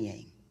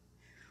saying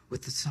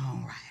with the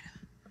songwriter,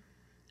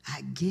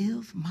 I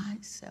give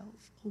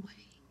myself away.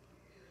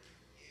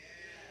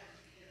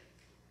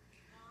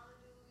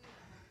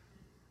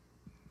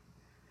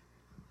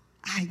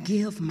 I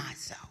give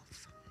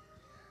myself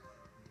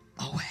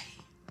away.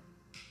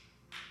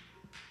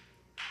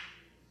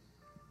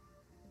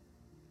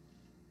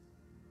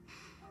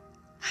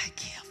 I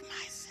give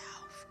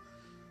myself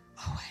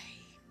away.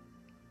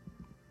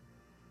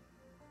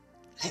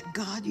 Let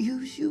God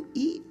use you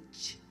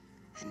each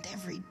and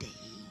every day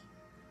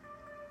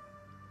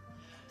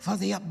for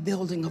the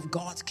upbuilding of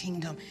God's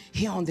kingdom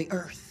here on the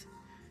earth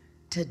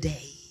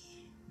today,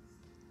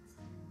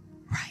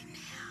 right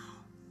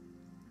now.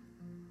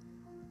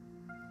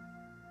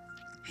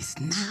 It's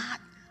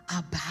not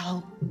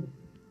about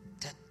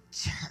the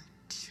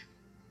church.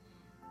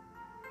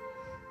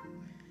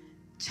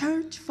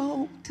 Church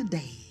folk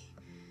today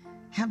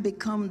have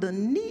become the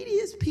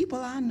neediest people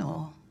I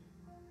know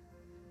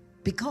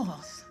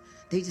because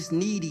they just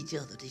need each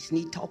other. They just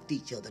need to talk to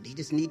each other. They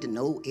just need to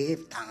know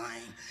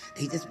everything.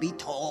 They just be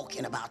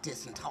talking about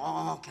this and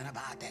talking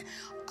about that.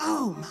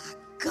 Oh, my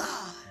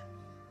God.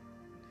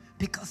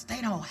 Because they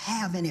don't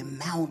have any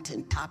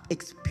mountaintop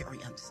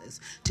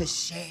experiences to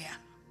share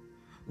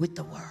with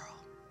the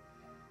world.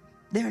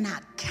 They're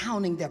not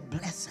counting their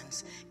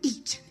blessings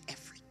each and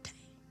every day.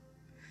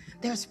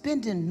 They're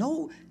spending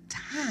no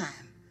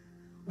time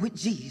with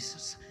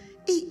Jesus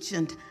each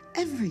and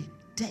every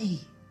day.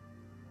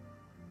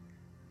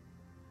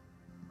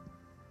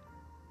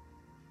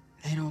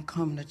 They don't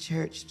come to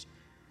church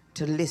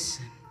to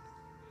listen.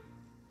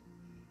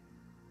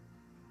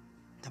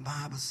 The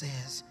Bible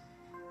says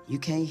you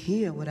can't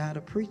hear without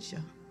a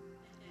preacher.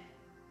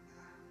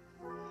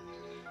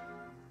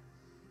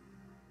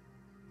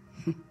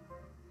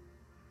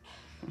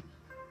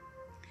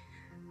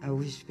 I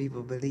wish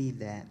people believed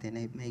that.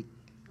 Then they'd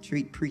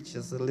treat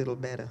preachers a little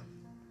better.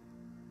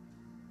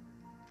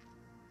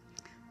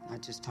 I'm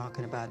not just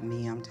talking about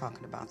me, I'm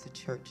talking about the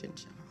church in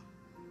general.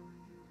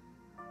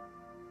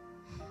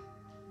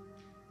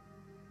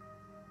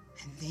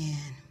 And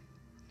then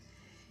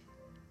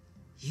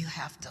you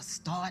have to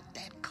start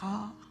that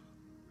car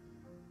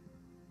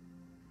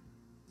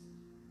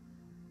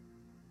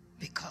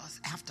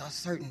because after a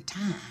certain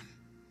time,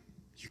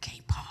 you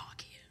can't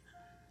park here.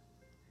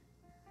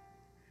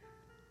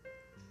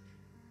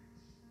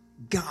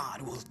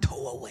 God will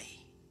tow away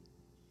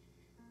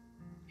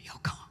your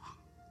car.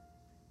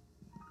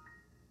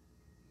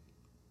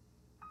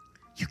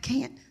 You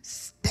can't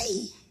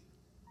stay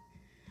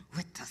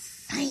with the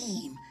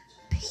same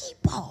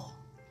people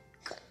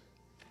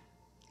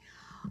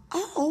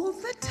all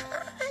the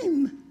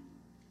time.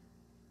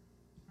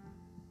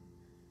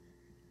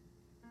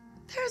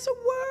 There's a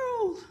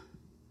world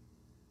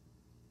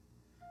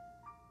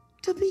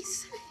to be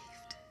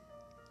saved.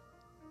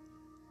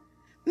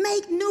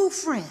 Make new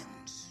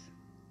friends,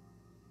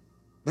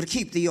 but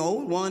keep the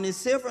old. One is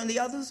silver and the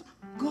other's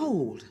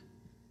gold.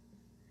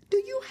 Do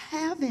you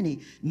have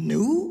any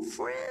new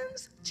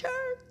friends,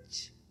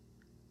 church?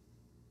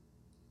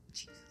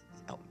 Jesus,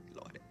 help me,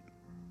 Lord.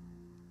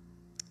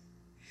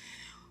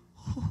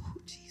 Oh,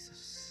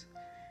 Jesus.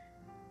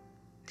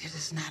 This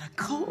is not a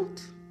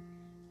cult.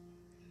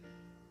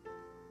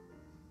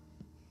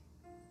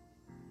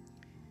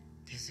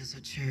 This is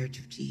a church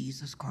of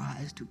Jesus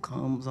Christ who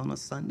comes on a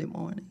Sunday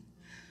morning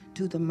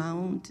to the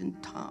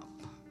mountaintop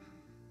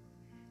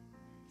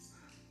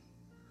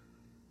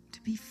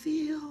to be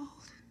filled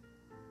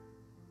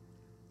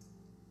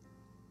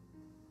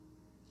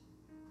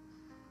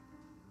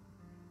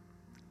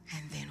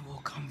and then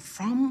will come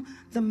from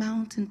the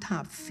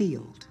mountaintop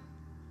field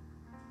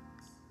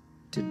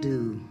to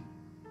do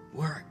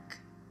work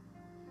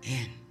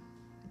in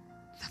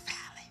the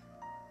valley.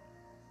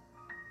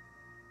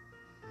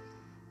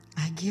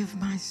 I give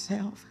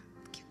myself.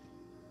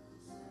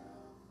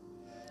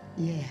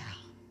 Yeah.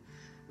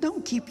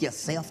 Don't keep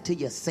yourself to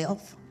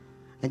yourself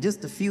and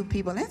just a few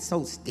people. That's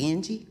so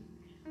stingy.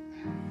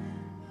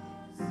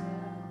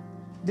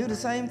 Do the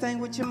same thing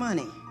with your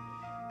money.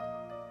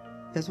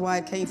 That's why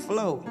it can't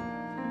flow.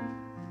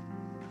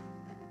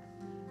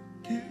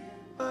 Give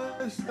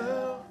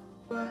myself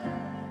away.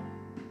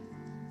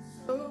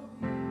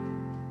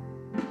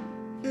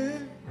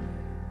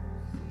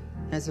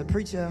 As a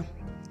preacher,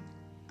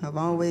 I've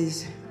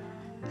always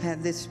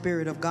had this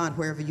spirit of God,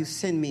 wherever you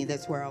send me,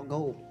 that's where I'll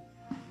go.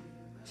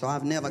 So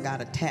I've never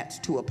got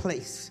attached to a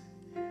place.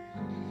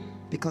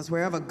 Because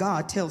wherever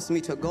God tells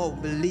me to go,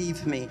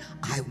 believe me,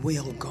 I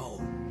will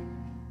go.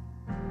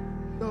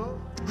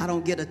 I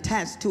don't get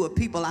attached to a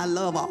people. I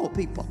love all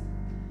people.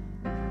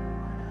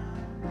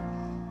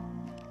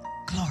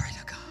 Glory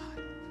to God.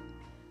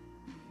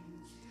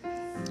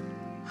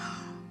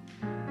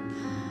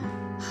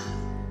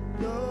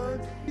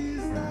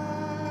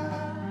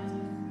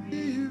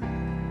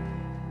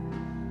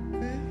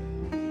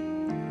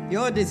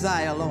 Your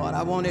desire, Lord,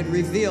 I want it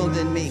revealed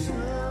in me.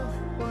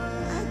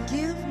 I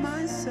give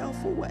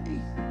myself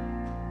away.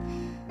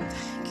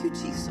 Thank you,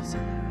 Jesus.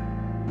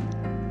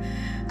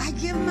 I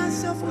give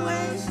myself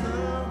away.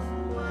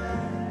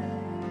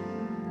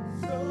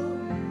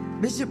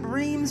 Bishop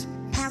Reams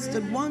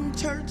pastored one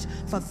church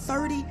for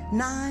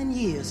 39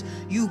 years.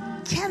 You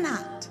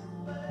cannot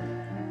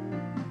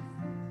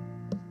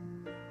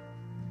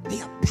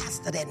be a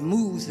pastor that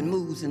moves and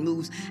moves and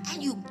moves,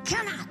 and you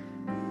cannot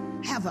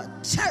have a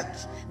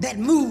church that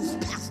moves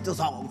pastors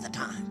all the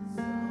time.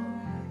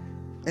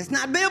 It's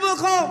not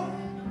biblical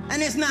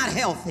and it's not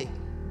healthy.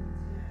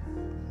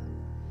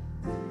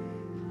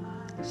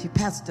 She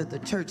pastored the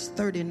church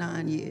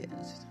 39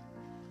 years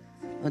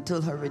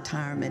until her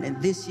retirement.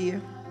 And this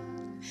year,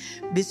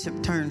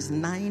 Bishop turns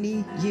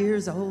 90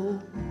 years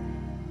old.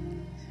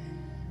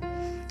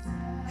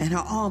 And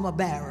her armor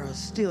bearers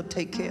still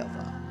take care of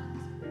her.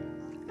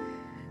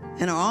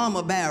 And her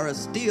armor bearers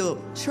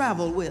still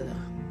travel with her.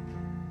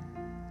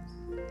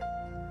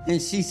 And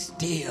she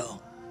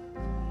still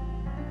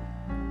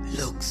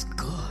looks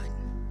good.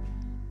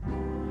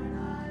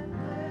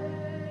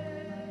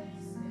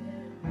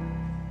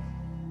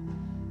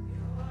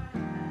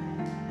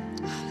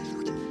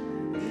 Hallelujah.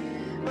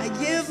 I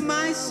give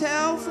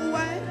myself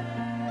away.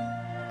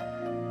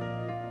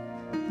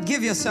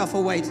 Give yourself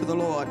away to the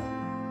Lord.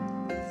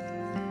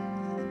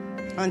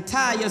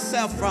 Untie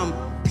yourself from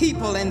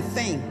people and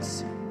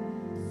things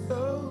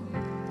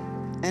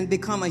and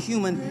become a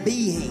human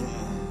being.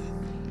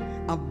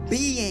 A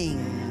being,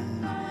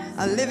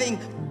 a living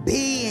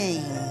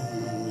being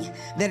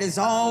that is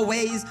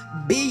always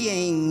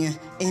being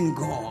in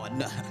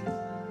God.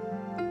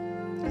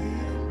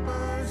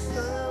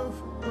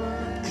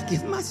 I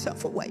give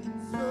myself away.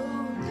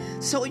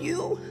 So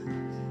you,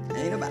 it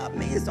ain't about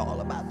me, it's all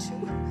about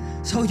you.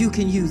 So you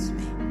can use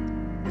me.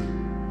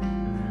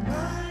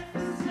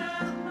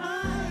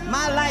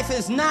 My life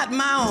is not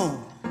my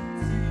own.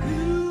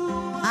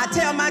 I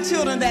tell my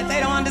children that they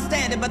don't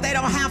understand it, but they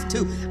don't have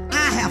to.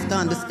 I have to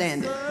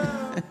understand it.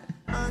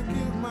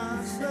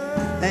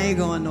 They ain't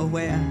going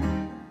nowhere.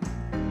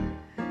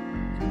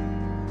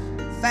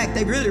 In fact,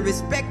 they really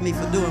respect me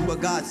for doing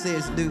what God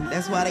says do.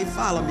 That's why they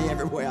follow me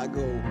everywhere I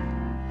go.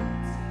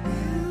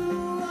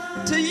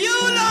 To you,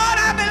 Lord,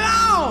 I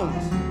belong.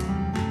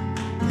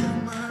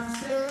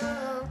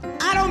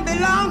 I don't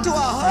belong to a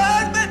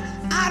husband.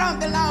 I don't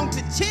belong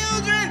to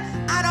children.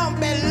 I don't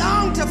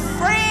belong to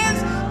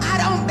friends. I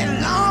don't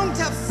belong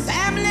to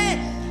family.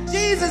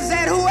 Jesus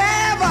said,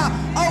 whoever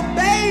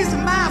obeys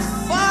my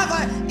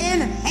Father in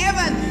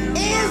heaven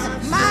is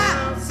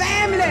my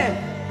family.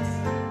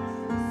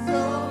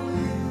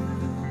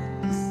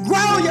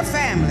 Grow your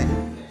family.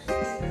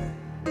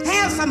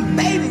 Have some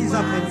babies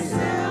up in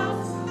here.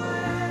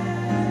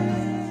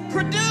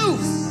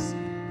 Produce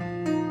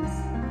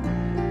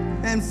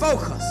and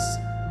focus,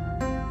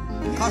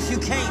 because you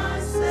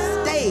can't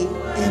stay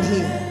in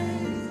here.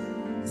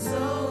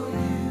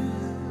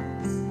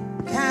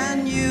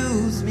 Can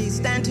use me.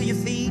 Stand to your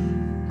feet.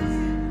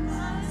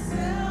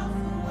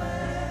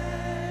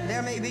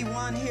 There may be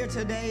one here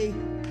today.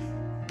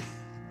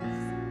 I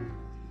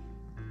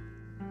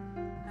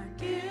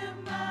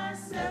give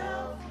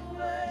myself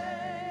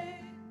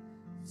away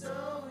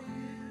so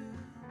you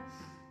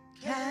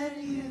can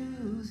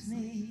use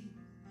me.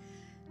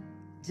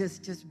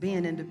 Just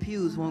being in the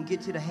pews won't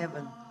get you to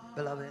heaven,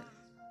 beloved.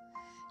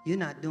 You're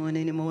not doing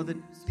any more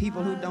than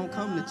people who don't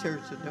come to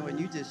church are doing.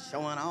 You're just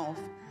showing off.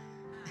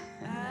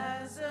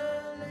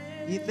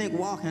 You think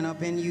walking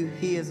up in you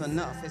here is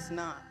enough. It's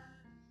not.